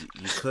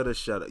 You could have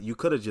shut up. You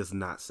could have just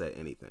not said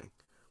anything.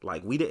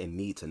 Like, we didn't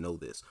need to know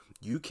this.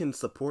 You can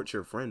support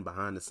your friend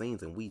behind the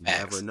scenes, and we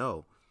never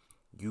know.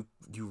 You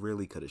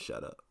really could have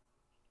shut up.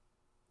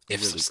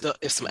 If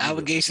some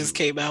allegations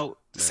came out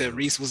that said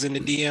Reese was in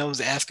the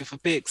DMs asking for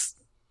pics,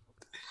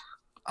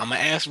 I'm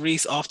gonna ask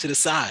Reese off to the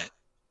side.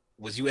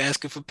 Was you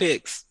asking for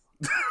pics?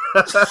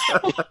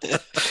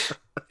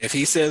 If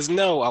he says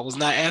no, I was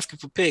not asking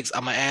for pics,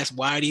 I'm gonna ask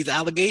why are these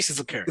allegations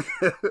occurring.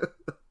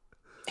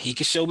 He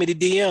can show me the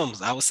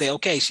DMs. I would say,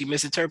 okay, she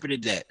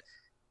misinterpreted that.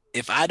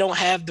 If I don't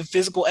have the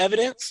physical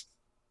evidence,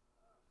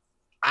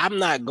 I'm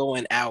not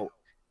going out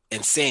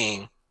and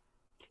saying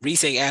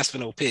Reese ain't asked for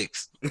no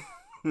pics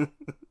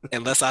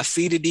unless I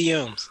see the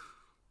DMs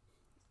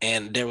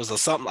and there was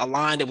a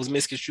line that was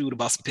misconstrued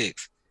about some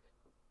pics.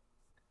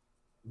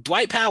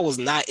 Dwight Powell was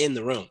not in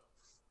the room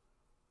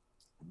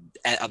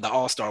at the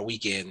All-Star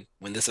weekend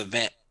when this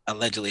event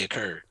allegedly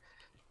occurred.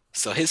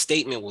 So his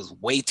statement was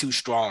way too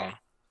strong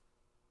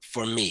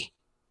for me.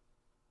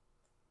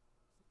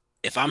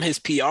 If I'm his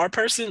PR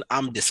person,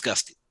 I'm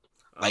disgusted.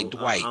 Like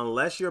Dwight.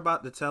 Unless you're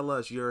about to tell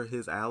us you're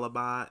his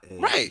alibi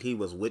and he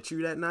was with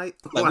you that night.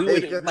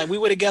 We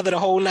were together the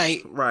whole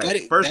night.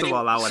 Right. First of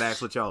all, I would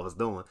ask what y'all was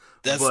doing.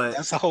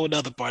 That's a whole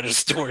nother part of the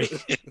story.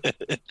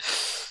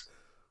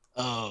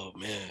 Oh,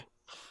 man.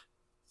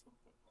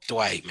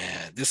 Dwight,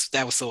 man.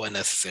 That was so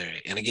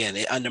unnecessary. And again,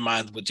 it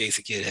undermines what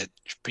Jason Kidd had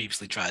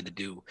previously tried to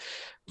do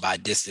by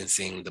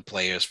distancing the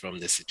players from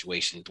this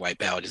situation. Dwight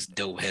Powell just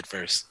dove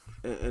headfirst.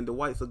 And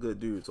Dwight's a good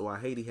dude, so I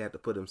hate he had to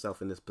put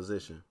himself in this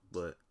position.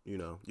 But,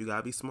 you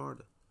gotta be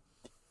smarter.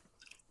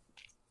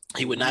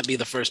 He would not be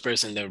the first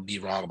person that would be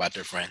wrong about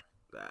their friend.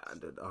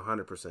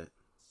 100%.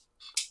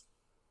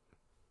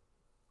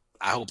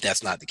 I hope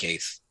that's not the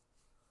case.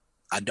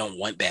 I don't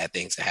want bad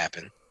things to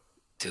happen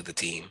to the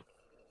team.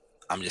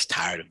 I'm just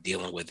tired of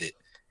dealing with it,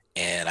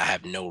 and I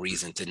have no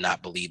reason to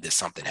not believe that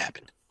something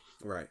happened.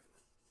 Right.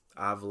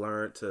 I've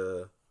learned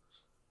to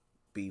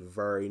be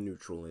very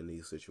neutral in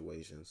these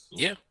situations.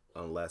 Yeah.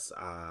 Unless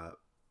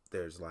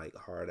there's like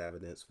hard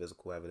evidence,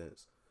 physical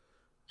evidence.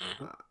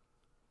 Mm-hmm.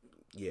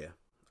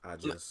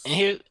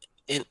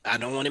 And I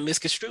don't want it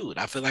misconstrued.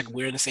 I feel like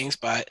we're in the same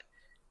spot.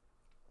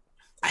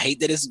 I hate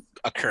that it's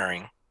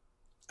occurring.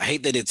 I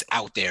hate that it's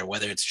out there,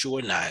 whether it's true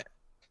or not.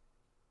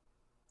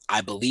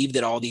 I believe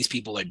that all these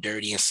people are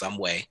dirty in some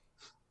way.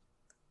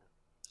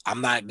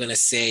 I'm not going to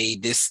say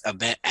this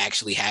event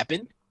actually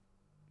happened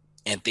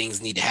and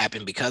things need to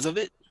happen because of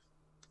it.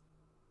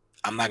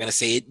 I'm not going to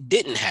say it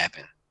didn't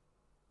happen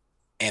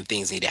and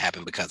things need to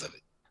happen because of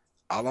it.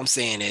 All I'm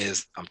saying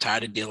is I'm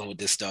tired of dealing with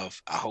this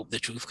stuff. I hope the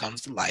truth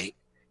comes to light,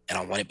 and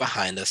I want it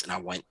behind us, and I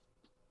want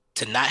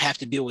to not have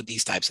to deal with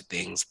these types of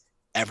things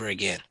ever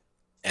again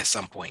at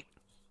some point.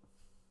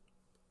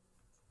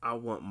 I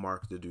want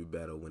Mark to do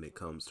better when it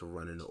comes to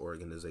running the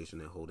organization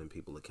and holding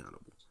people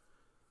accountable.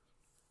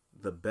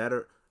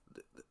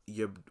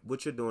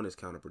 What you're doing is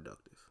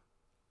counterproductive.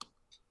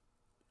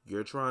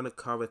 You're trying to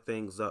cover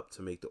things up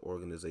to make the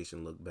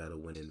organization look better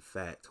when in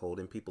fact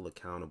holding people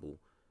accountable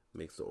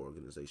makes the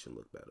organization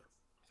look better.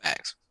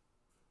 Facts.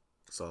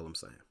 That's all I'm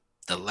saying.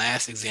 The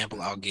last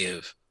example I'll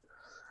give,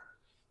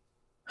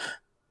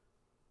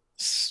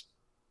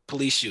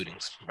 police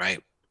shootings,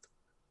 right?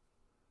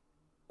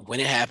 When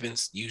it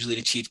happens, usually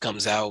the chief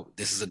comes out,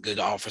 this is a good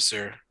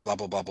officer, blah,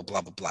 blah, blah, blah,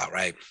 blah, blah, blah,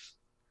 right?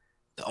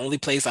 The only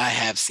place I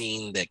have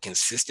seen that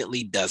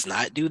consistently does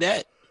not do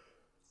that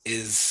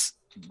is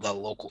the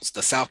locals,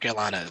 the South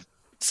Carolina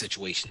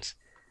situations.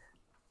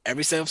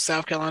 Every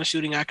South Carolina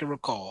shooting I can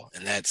recall,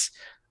 and that's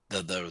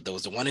there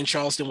was the one in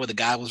Charleston where the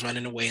guy was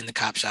running away and the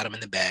cop shot him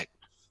in the back.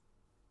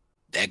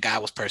 That guy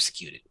was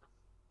persecuted.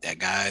 That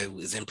guy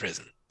was in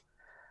prison.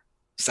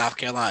 South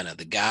Carolina,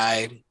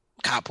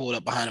 cop pulled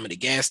up behind him at the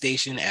gas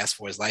station, asked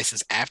for his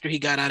license after he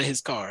got out of his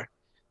car.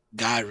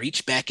 Guy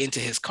reached back into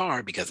his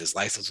car because his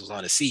license was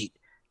on the seat.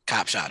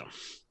 Cop shot him.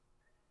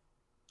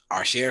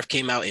 Our sheriff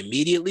came out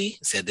immediately,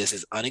 said this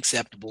is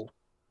unacceptable,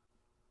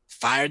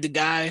 fired the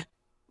guy,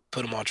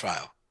 put him on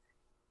trial.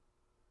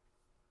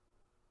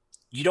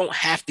 You don't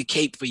have to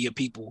cape for your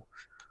people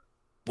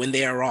when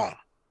they are wrong.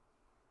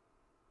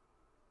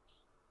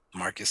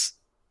 Marcus?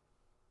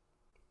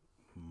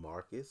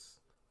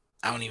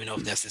 I don't even know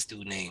if that's his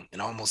dude's name.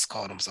 And I almost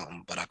called him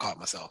something, but I caught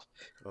myself.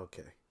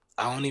 Okay.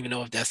 I don't even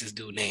know if that's his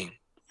dude's name.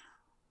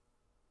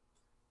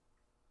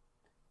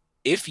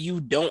 If you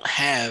don't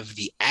have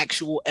the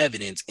actual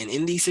evidence, and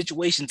in these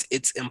situations,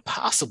 it's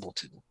impossible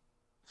to,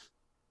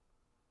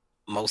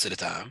 most of the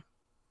time,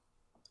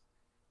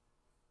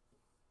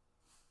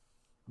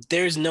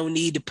 there's no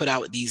need to put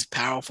out these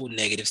powerful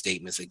negative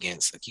statements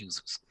against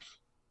accusers.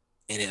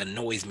 And it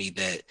annoys me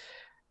that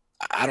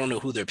I don't know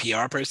who their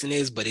PR person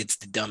is, but it's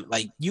the dumb,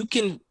 like you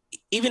can,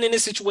 even in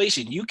this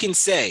situation, you can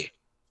say,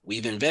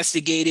 we've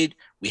investigated,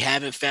 we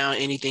haven't found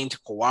anything to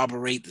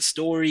corroborate the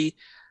story.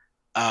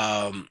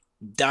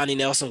 Donnie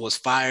Nelson was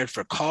fired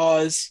for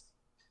cause.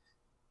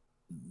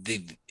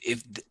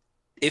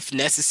 If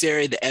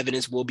necessary, the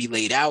evidence will be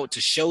laid out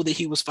to show that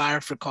he was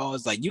fired for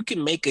cause. Like you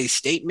can make a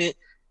statement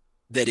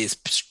that is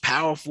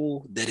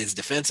powerful, that is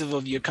defensive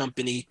of your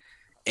company,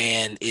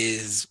 and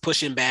is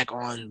pushing back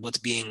on what's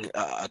being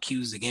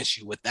accused against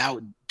you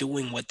without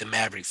doing what the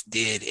Mavericks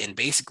did and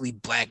basically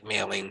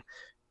blackmailing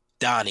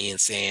Donnie and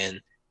saying,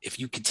 if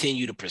you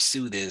continue to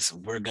pursue this,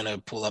 we're going to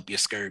pull up your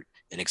skirt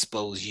and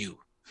expose you.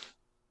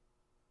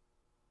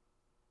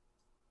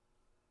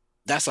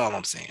 That's all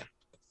I'm saying.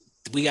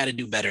 We got to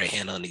do better at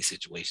handling these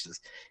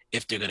situations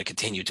if they're going to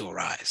continue to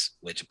arise,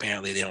 which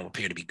apparently they don't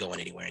appear to be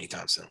going anywhere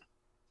anytime soon.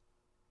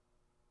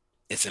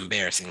 It's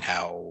embarrassing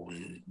how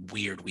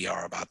weird we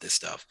are about this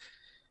stuff.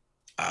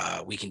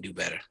 We can do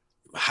better.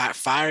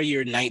 Fire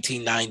your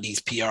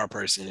 1990s PR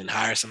person and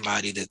hire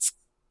somebody that's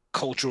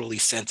culturally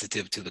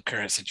sensitive to the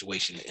current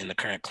situation and the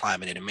current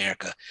climate in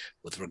America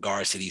with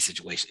regards to these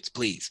situations,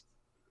 please.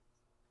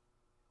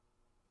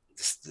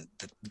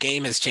 The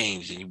game has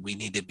changed and we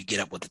need to get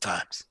up with the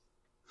times.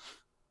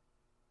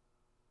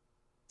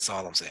 That's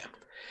all I'm saying.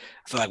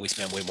 I feel like we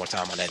spent way more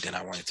time on that than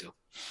I wanted to.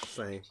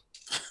 Same.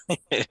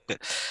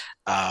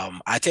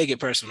 I take it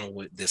personal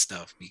with this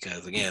stuff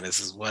because, again, this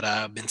is what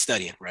I've been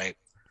studying, right?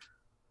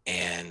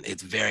 And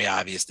it's very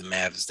obvious the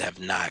Mavs have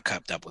not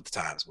kept up with the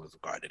times with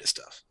regard to this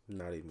stuff.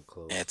 Not even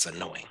close. And it's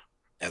annoying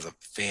as a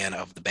fan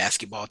of the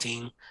basketball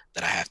team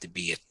that I have to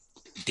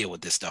deal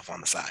with this stuff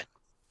on the side.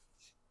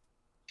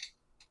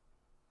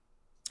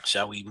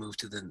 Shall we move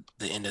to the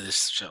end of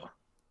this show?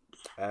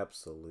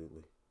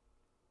 Absolutely.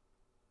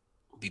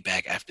 We'll be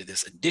back after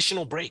this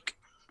additional break.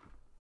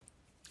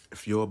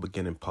 If you're a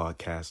beginning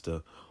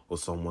podcaster or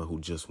someone who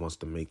just wants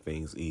to make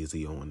things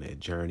easy on their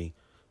journey,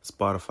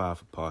 Spotify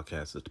for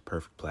Podcasts is the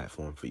perfect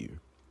platform for you.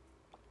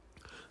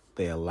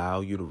 They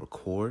allow you to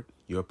record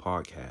your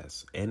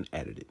podcast and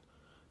edit it,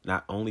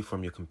 not only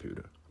from your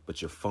computer,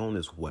 but your phone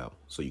as well,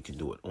 so you can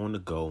do it on the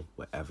go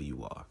wherever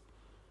you are.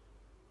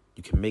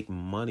 You can make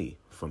money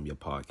from your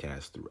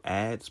podcast through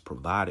ads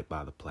provided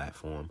by the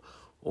platform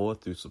or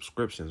through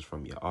subscriptions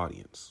from your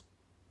audience,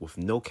 with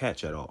no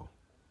catch at all.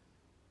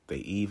 They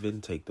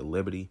even take the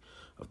liberty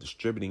of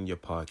distributing your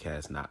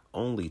podcast not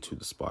only to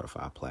the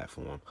Spotify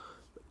platform,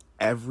 but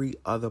every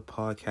other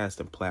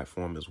podcasting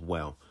platform as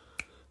well.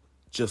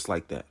 Just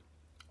like that.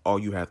 All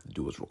you have to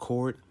do is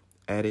record,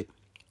 edit,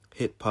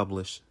 hit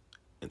publish,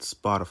 and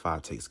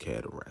Spotify takes care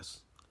of the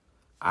rest.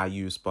 I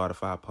use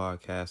Spotify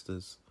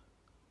Podcasters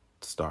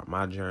to start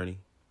my journey.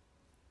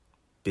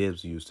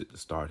 Bibbs used it to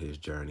start his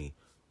journey.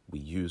 We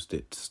used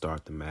it to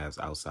start the Mavs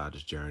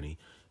Outsiders journey,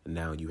 and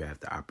now you have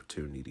the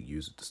opportunity to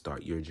use it to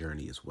start your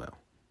journey as well.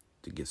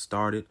 To get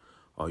started,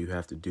 all you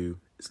have to do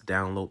is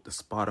download the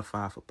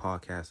Spotify for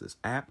Podcasters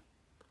app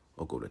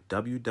or go to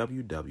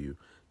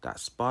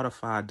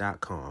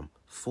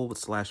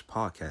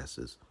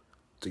www.spotify.com/podcasters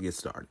to get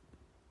started.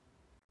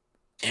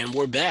 And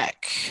we're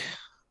back.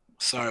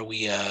 Sorry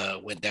we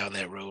went down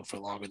that road for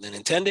longer than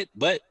intended,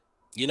 but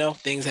you know,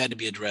 things had to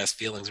be addressed.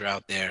 Feelings are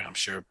out there. I'm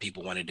sure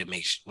people wanted to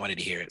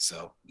hear it,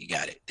 so you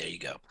got it. There you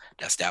go.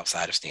 That's the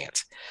outsider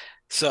stance.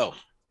 So,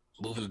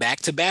 moving back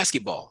to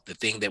basketball, the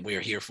thing that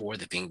we're here for,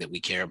 the thing that we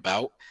care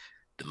about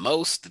the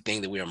most, the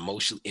thing that we are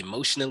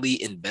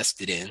emotionally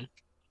invested in.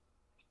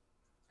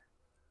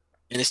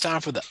 And it's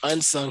time for the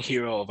unsung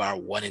hero of our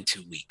 1 and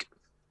 2 week.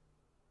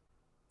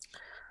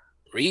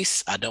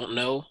 Reese, I don't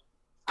know.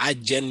 I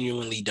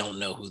genuinely don't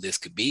know who this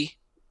could be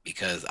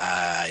because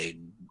I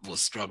was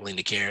struggling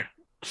to care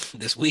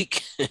this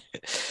week.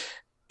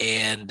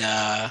 And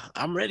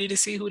I'm ready to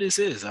see who this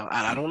is.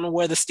 I don't know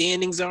where the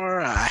standings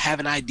are. I have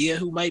an idea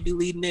who might be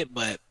leading it,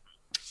 but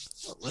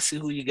let's see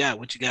who you got.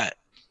 What you got?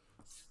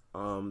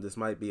 This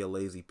might be a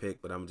lazy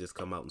pick, but I'm just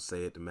come out and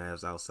say it. The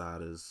Mavs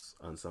Outsiders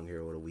unsung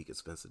hero of the week is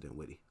Spencer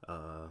Dinwiddie.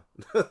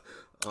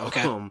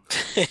 Okay.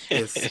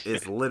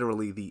 It's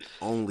literally the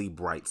only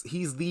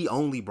he's the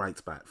only bright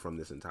spot from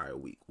this entire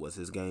week. Was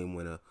his game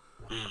winner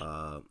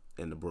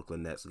in the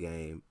Brooklyn Nets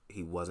game.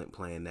 He wasn't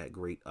playing that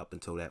great up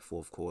until that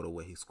fourth quarter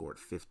where he scored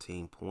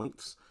 15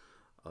 points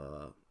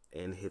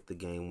and hit the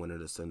game winner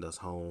to send us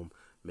home,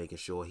 making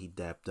sure he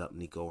dapped up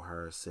Nico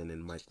Harrison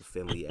and Michael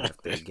Finley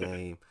after the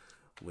game,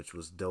 which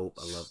was dope.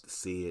 I love to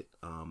see it.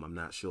 I'm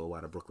not sure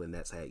why the Brooklyn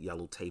Nets had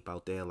yellow tape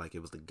out there like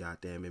it was the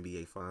goddamn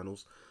NBA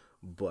Finals,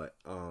 but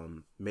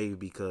maybe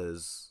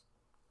because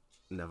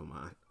never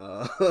mind.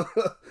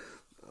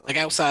 Like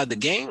outside the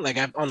game, like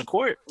on the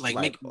court, like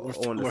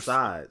on the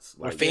sides.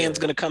 Are fans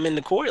gonna come in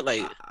the court?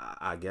 Like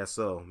I guess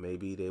so.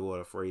 Maybe they were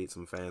afraid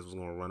some fans was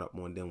gonna run up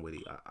on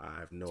Dinwiddie. I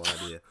have no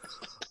idea.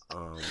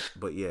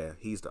 But yeah,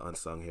 he's the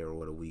unsung hero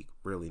of the week.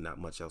 Really, not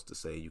much else to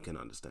say. You can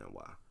understand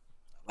why.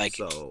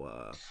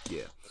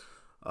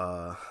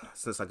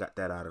 Since I got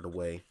that out of the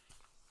way,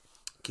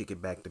 kick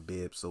it back to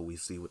Bibb so we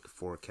see what the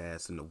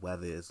forecast and the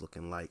weather is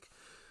looking like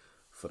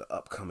for the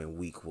upcoming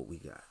week. What we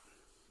got?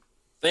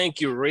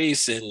 Thank you,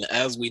 Reese. And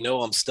as we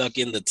know, I'm stuck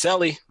in the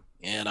telly,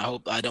 and I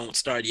hope I don't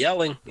start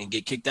yelling and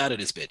get kicked out of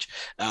this bitch.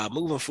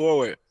 Moving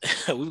forward,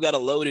 we've got a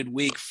loaded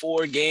week,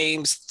 4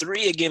 games,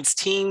 3 against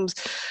teams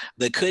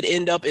that could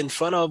end up in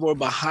front of or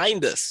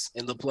behind us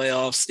in the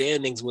playoff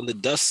standings when the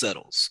dust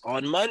settles.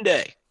 On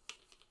Monday,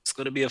 it's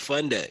going to be a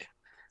fun day.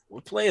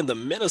 We're playing the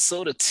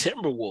Minnesota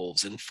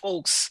Timberwolves, and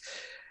folks,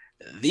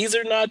 these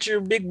are not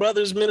your big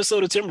brothers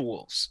Minnesota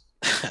Timberwolves.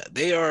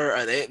 They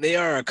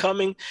are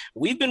coming.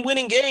 We've been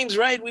winning games,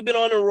 right? We've been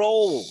on a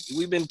roll.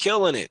 We've been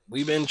killing it.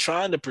 We've been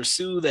trying to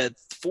pursue that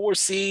 4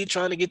 seed,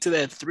 trying to get to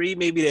that 3,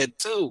 maybe that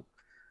 2.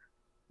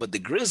 But the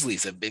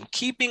Grizzlies have been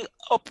keeping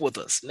up with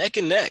us neck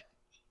and neck.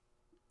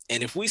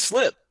 And if we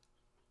slip,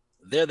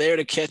 they're there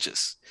to catch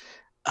us.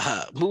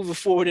 Moving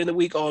forward in the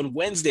week, on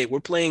Wednesday, we're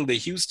playing the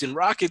Houston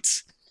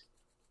Rockets.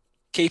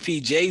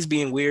 KPJ's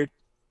being weird.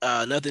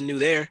 Nothing new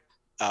there.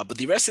 But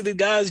the rest of the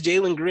guys,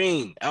 Jalen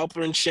Green,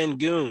 Alperen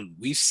Şengün,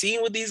 we've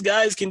seen what these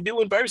guys can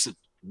do in person.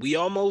 We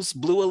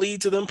almost blew a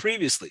lead to them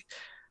previously.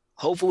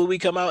 Hopefully we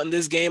come out in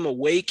this game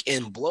awake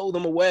and blow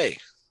them away.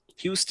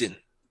 Houston,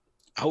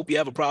 I hope you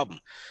have a problem.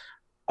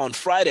 On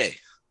Friday,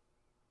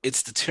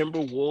 it's the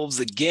Timberwolves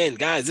again.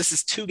 Guys, this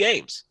is 2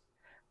 games.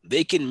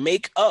 They can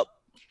make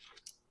up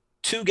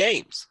 2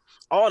 games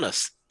on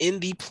us in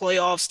the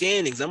playoff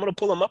standings. I'm going to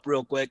pull them up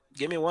real quick.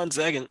 Give me 1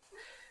 second.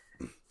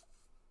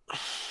 Of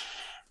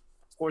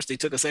course, they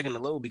took a second to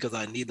load because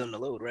I need them to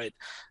load, right?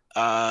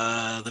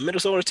 The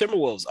Minnesota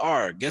Timberwolves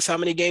are, guess how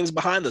many games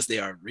behind us they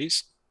are,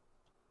 Reese?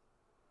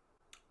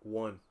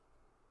 1.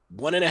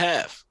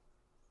 1.5.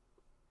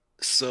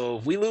 So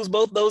if we lose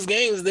both those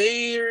games,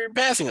 they're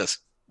passing us.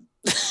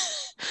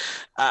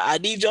 I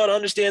need y'all to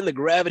understand the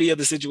gravity of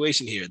the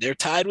situation here. They're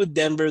tied with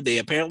Denver. They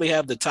apparently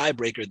have the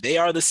tiebreaker. They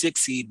are the 6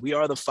 seed. We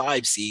are the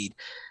 5 seed.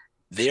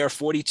 They are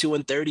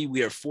 42-30.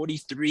 We are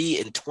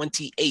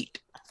 43-28.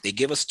 They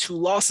give us 2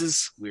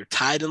 losses. We're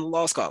tied in the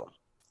loss column.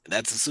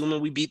 That's assuming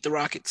we beat the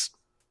Rockets.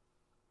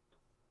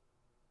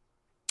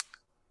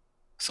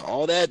 So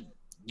all that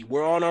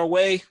we're on our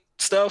way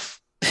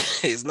stuff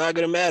is not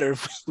going to matter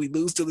if we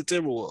lose to the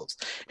Timberwolves.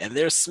 And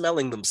they're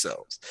smelling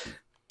themselves.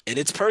 And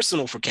it's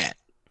personal for Cat.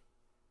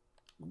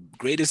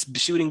 Greatest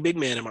shooting big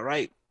man, am I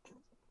right?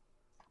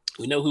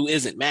 We know who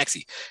isn't,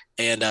 Maxey.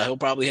 And he'll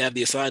probably have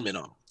the assignment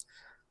on.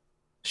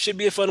 Should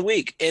be a fun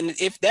week. And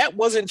if that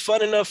wasn't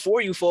fun enough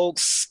for you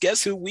folks,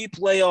 guess who we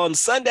play on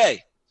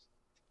Sunday?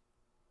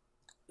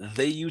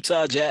 The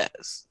Utah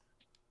Jazz.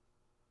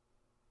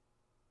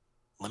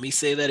 Let me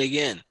say that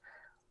again.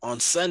 On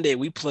Sunday,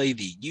 we play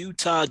the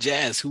Utah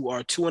Jazz, who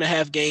are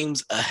 2.5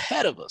 games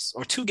ahead of us,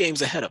 or 2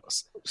 games ahead of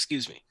us.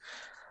 Excuse me.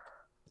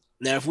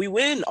 Now, if we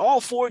win all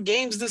 4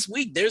 games this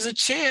week, there's a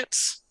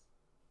chance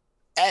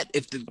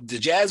if the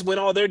Jazz win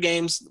all their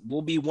games,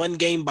 we'll be one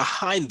game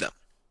behind them.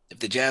 If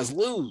the Jazz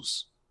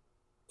lose,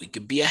 we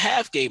could be a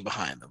half game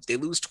behind them. If they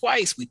lose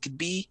twice, we could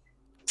be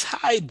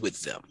tied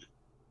with them.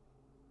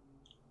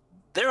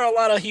 There are a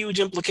lot of huge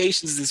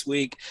implications this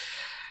week.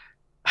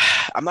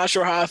 I'm not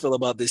sure how I feel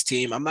about this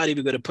team. I'm not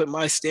even going to put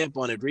my stamp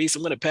on it, Reese.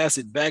 I'm going to pass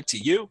it back to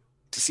you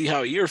to see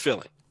how you're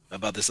feeling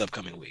about this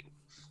upcoming week.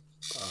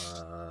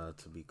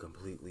 To be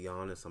completely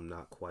honest, I'm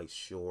not quite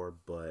sure,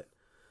 but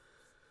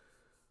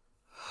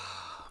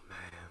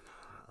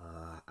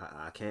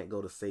I can't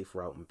go the safe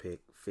route and pick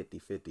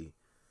 50-50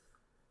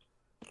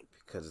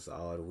 because it's an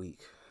odd week.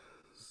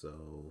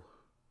 So,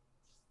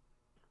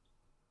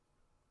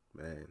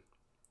 man,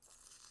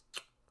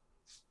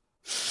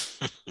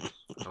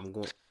 I'm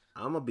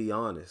gonna be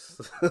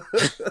honest.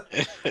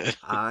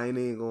 I ain't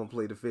even gonna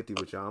play the 50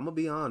 with y'all. I'm gonna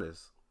be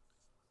honest.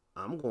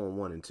 I'm going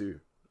 1-2.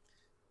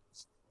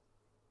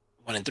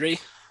 1-3?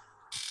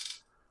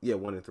 Yeah,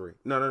 1-3.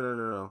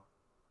 No.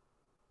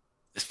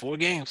 It's 4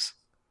 games.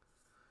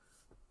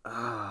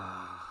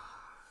 I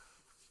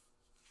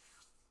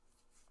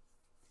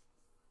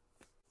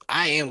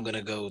am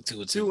gonna go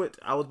 2-2.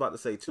 I was about to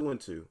say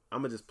 2-2.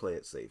 I'm gonna just play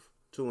it safe.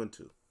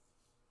 2-2.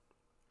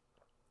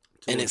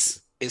 And it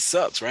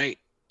sucks, right?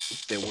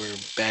 That we're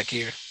back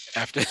here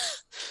after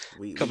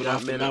coming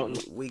off the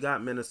mountain. We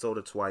got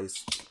Minnesota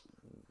twice.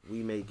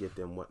 We may get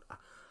them one.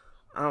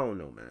 I don't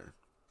know, man.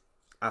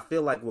 I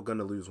feel like we're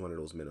gonna lose one of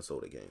those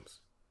Minnesota games.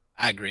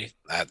 I agree.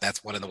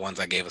 That's one of the ones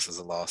I gave us as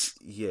a loss.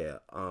 Yeah.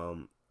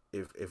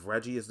 If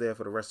Reggie is there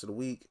for the rest of the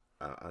week,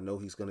 I know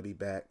he's gonna be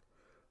back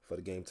for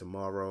the game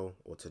tomorrow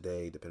or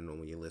today, depending on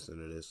when you're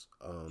listening to this.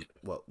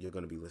 Well, you're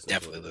gonna be listening.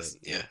 Definitely listen.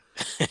 Yeah.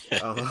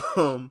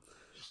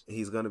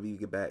 He's gonna be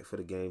back for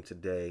the game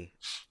today.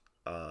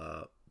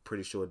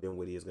 Pretty sure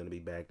Dinwiddie is gonna be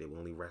back. They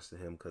only rested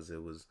him because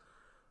it was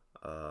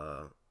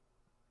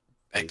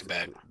back to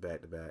back.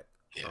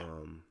 Yeah.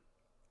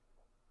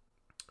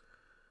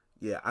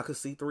 Yeah, I could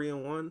see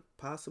 3-1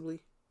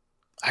 possibly.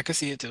 I could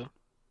see it too.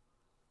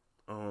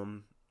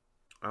 I'm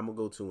gonna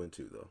go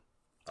 2-2 though.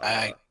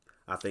 I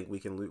think we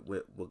can.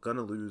 We're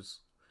gonna lose.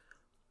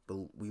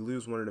 We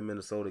lose one of the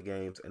Minnesota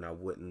games, and I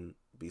wouldn't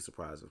be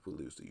surprised if we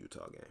lose the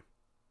Utah game.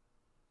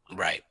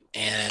 Right,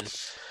 and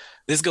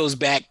this goes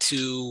back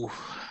to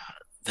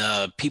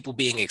the people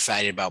being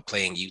excited about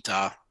playing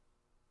Utah.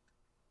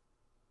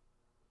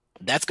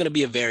 That's going to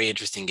be a very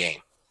interesting game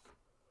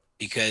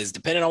because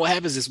depending on what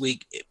happens this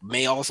week, it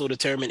may also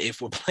determine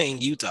if we're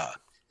playing Utah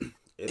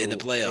in the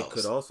playoffs. It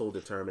could also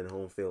determine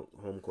home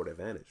court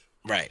advantage.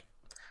 Right.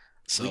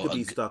 So we could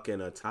be stuck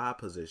in a tie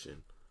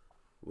position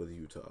with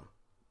Utah.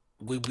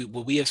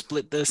 Will we have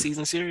split the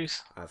season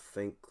series? I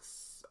think.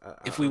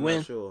 If we win,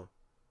 not sure.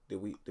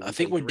 Did we I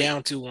think we're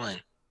down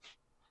 2-1.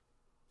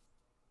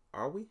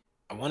 Are we?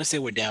 I want to say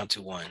we're down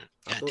 2-1.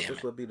 I thought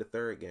this would be the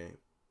third game.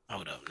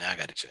 Hold up. Now I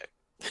got to check.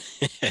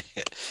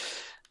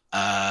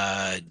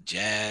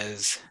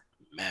 Jazz,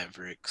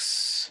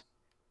 Mavericks,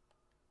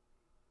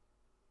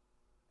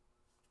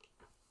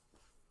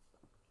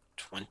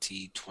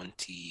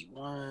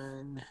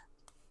 2021,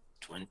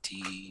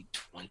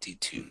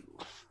 2022.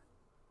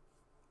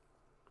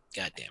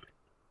 God damn it.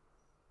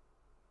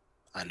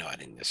 I know I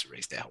didn't just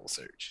erase that whole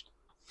search.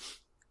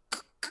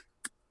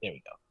 There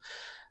we go.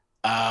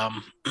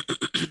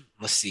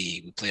 Let's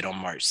see. We played on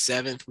March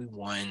 7th. We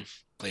won.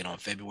 Played on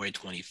February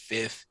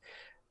 25th.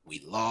 We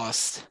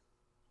lost.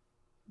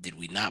 Did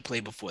we not play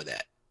before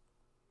that?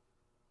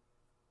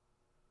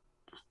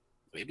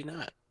 Maybe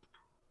not.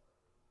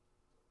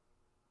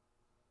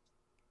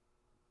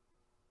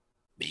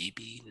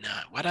 Maybe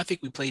not. Why do I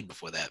think we played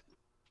before that?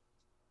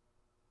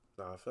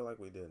 No, I feel like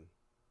we didn't.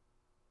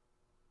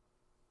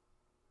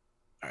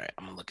 All right,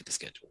 I'm going to look at the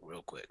schedule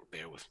real quick.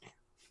 Bear with me.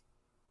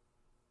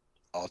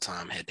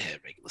 All-time head-to-head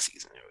regular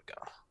season. There we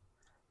go.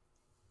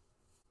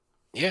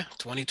 Yeah,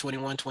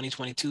 2021,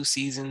 2022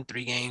 season,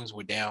 3 games.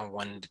 We're down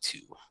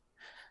 1-2.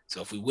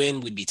 So if we win,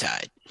 we'd be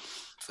tied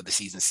for the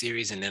season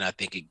series. And then I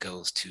think it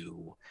goes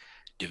to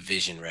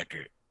division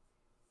record,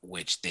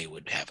 which they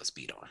would have us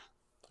beat on.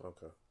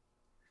 Okay.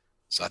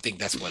 So I think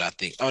that's what I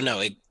think. Oh,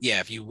 no.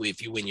 If you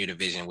win your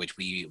division, which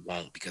we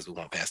won't because we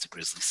won't pass the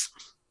Grizzlies.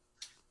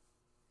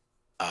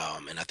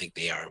 And I think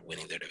they are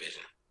winning their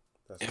division,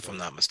 if I'm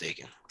not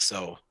mistaken.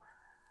 So,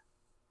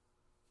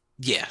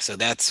 yeah. So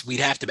we'd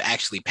have to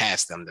actually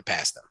pass them,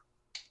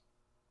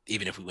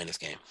 even if we win this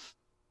game.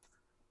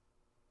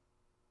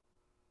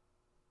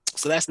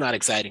 So that's not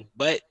exciting,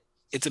 but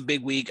it's a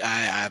big week.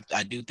 I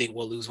do think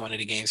we'll lose one of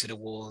the games to the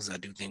Wolves. I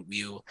do think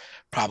we'll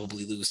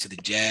probably lose to the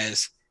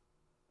Jazz.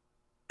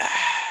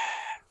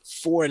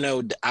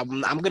 4-0. I'm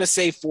going to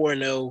say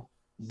 4-0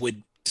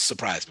 would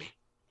surprise me,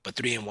 but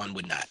 3-1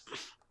 would not.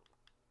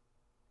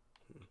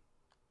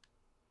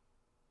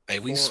 Hey,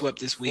 we swept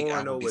this week.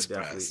 4-0 would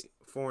surprised.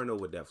 4-0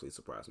 would definitely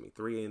surprise me.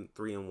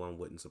 3-1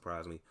 wouldn't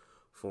surprise me.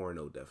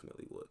 4-0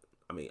 definitely would.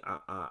 I mean,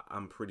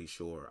 I'm pretty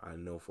sure. I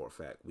know for a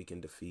fact we can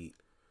defeat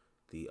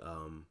the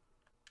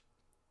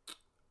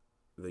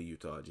the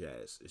Utah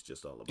Jazz. It's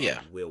just all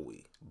about will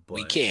we? But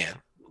we can.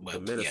 The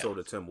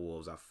Minnesota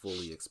Timberwolves, I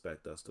fully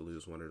expect us to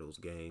lose one of those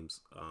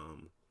games.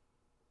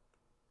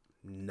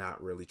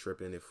 Not really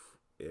tripping if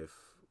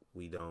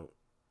we don't.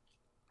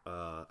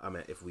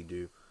 If we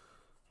do,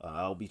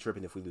 I'll be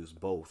tripping if we lose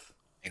both.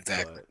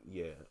 Exactly.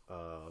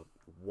 But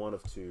one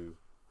of two.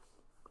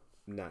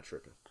 Not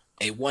tripping.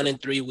 A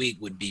 1-3 week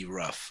would be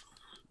rough.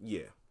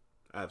 Yeah,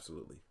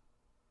 absolutely.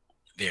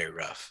 Very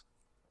rough.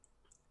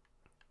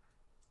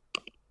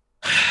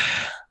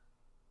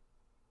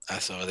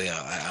 That's all they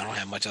are. I don't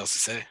have much else to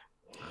say.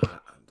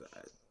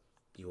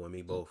 You and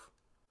me both.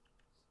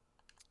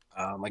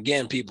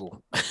 Again,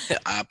 people,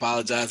 I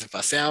apologize if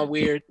I sound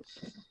weird,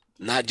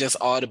 not just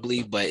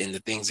audibly, but in the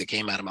things that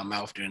came out of my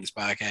mouth during this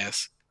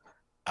podcast.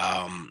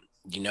 I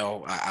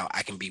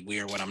can be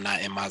weird when I'm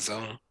not in my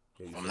zone.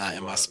 Yeah, I'm not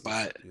in my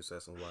spot. You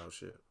said some wild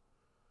shit.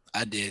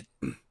 I did.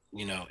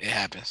 It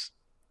happens.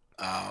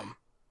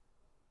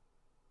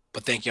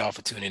 But thank y'all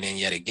for tuning in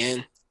yet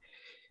again.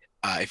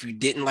 If you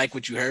didn't like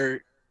what you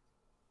heard,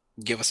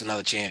 give us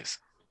another chance.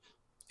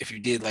 If you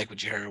did like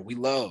what you heard, we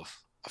love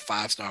a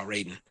 5-star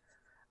rating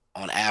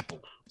on Apple,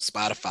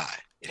 Spotify.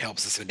 It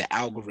helps us with the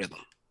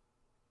algorithm.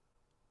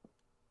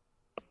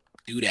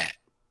 Do that.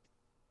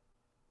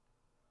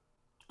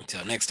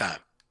 Until next time.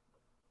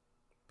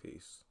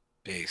 Peace.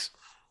 Peace.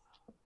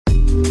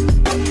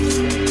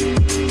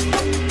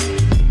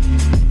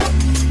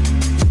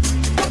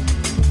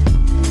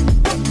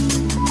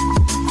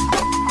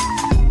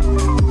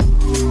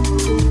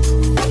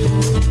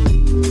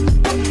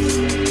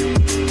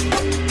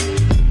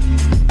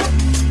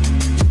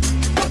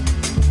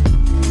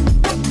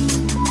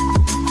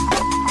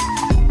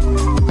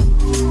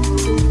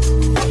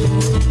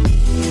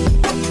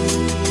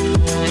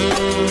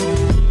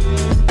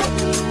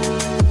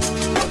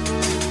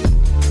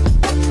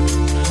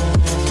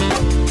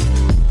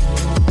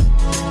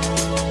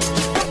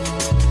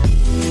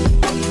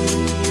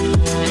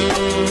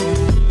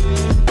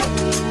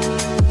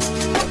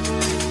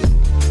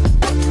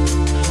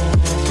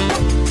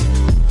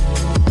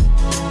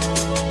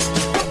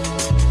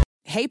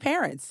 Hey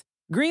parents,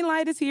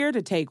 Greenlight is here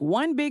to take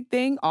one big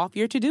thing off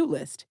your to-do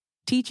list,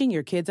 teaching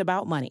your kids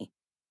about money.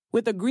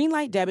 With a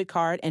Greenlight debit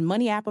card and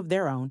money app of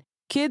their own,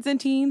 kids and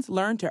teens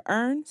learn to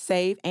earn,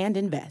 save, and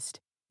invest.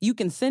 You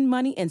can send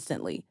money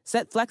instantly,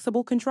 set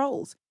flexible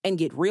controls, and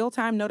get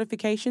real-time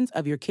notifications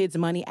of your kids'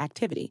 money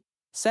activity.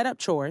 Set up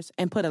chores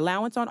and put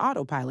allowance on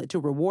autopilot to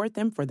reward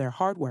them for their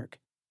hard work.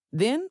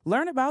 Then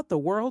learn about the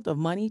world of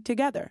money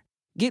together.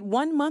 Get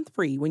 1 month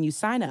free when you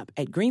sign up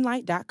at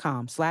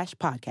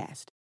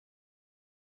greenlight.com/podcast.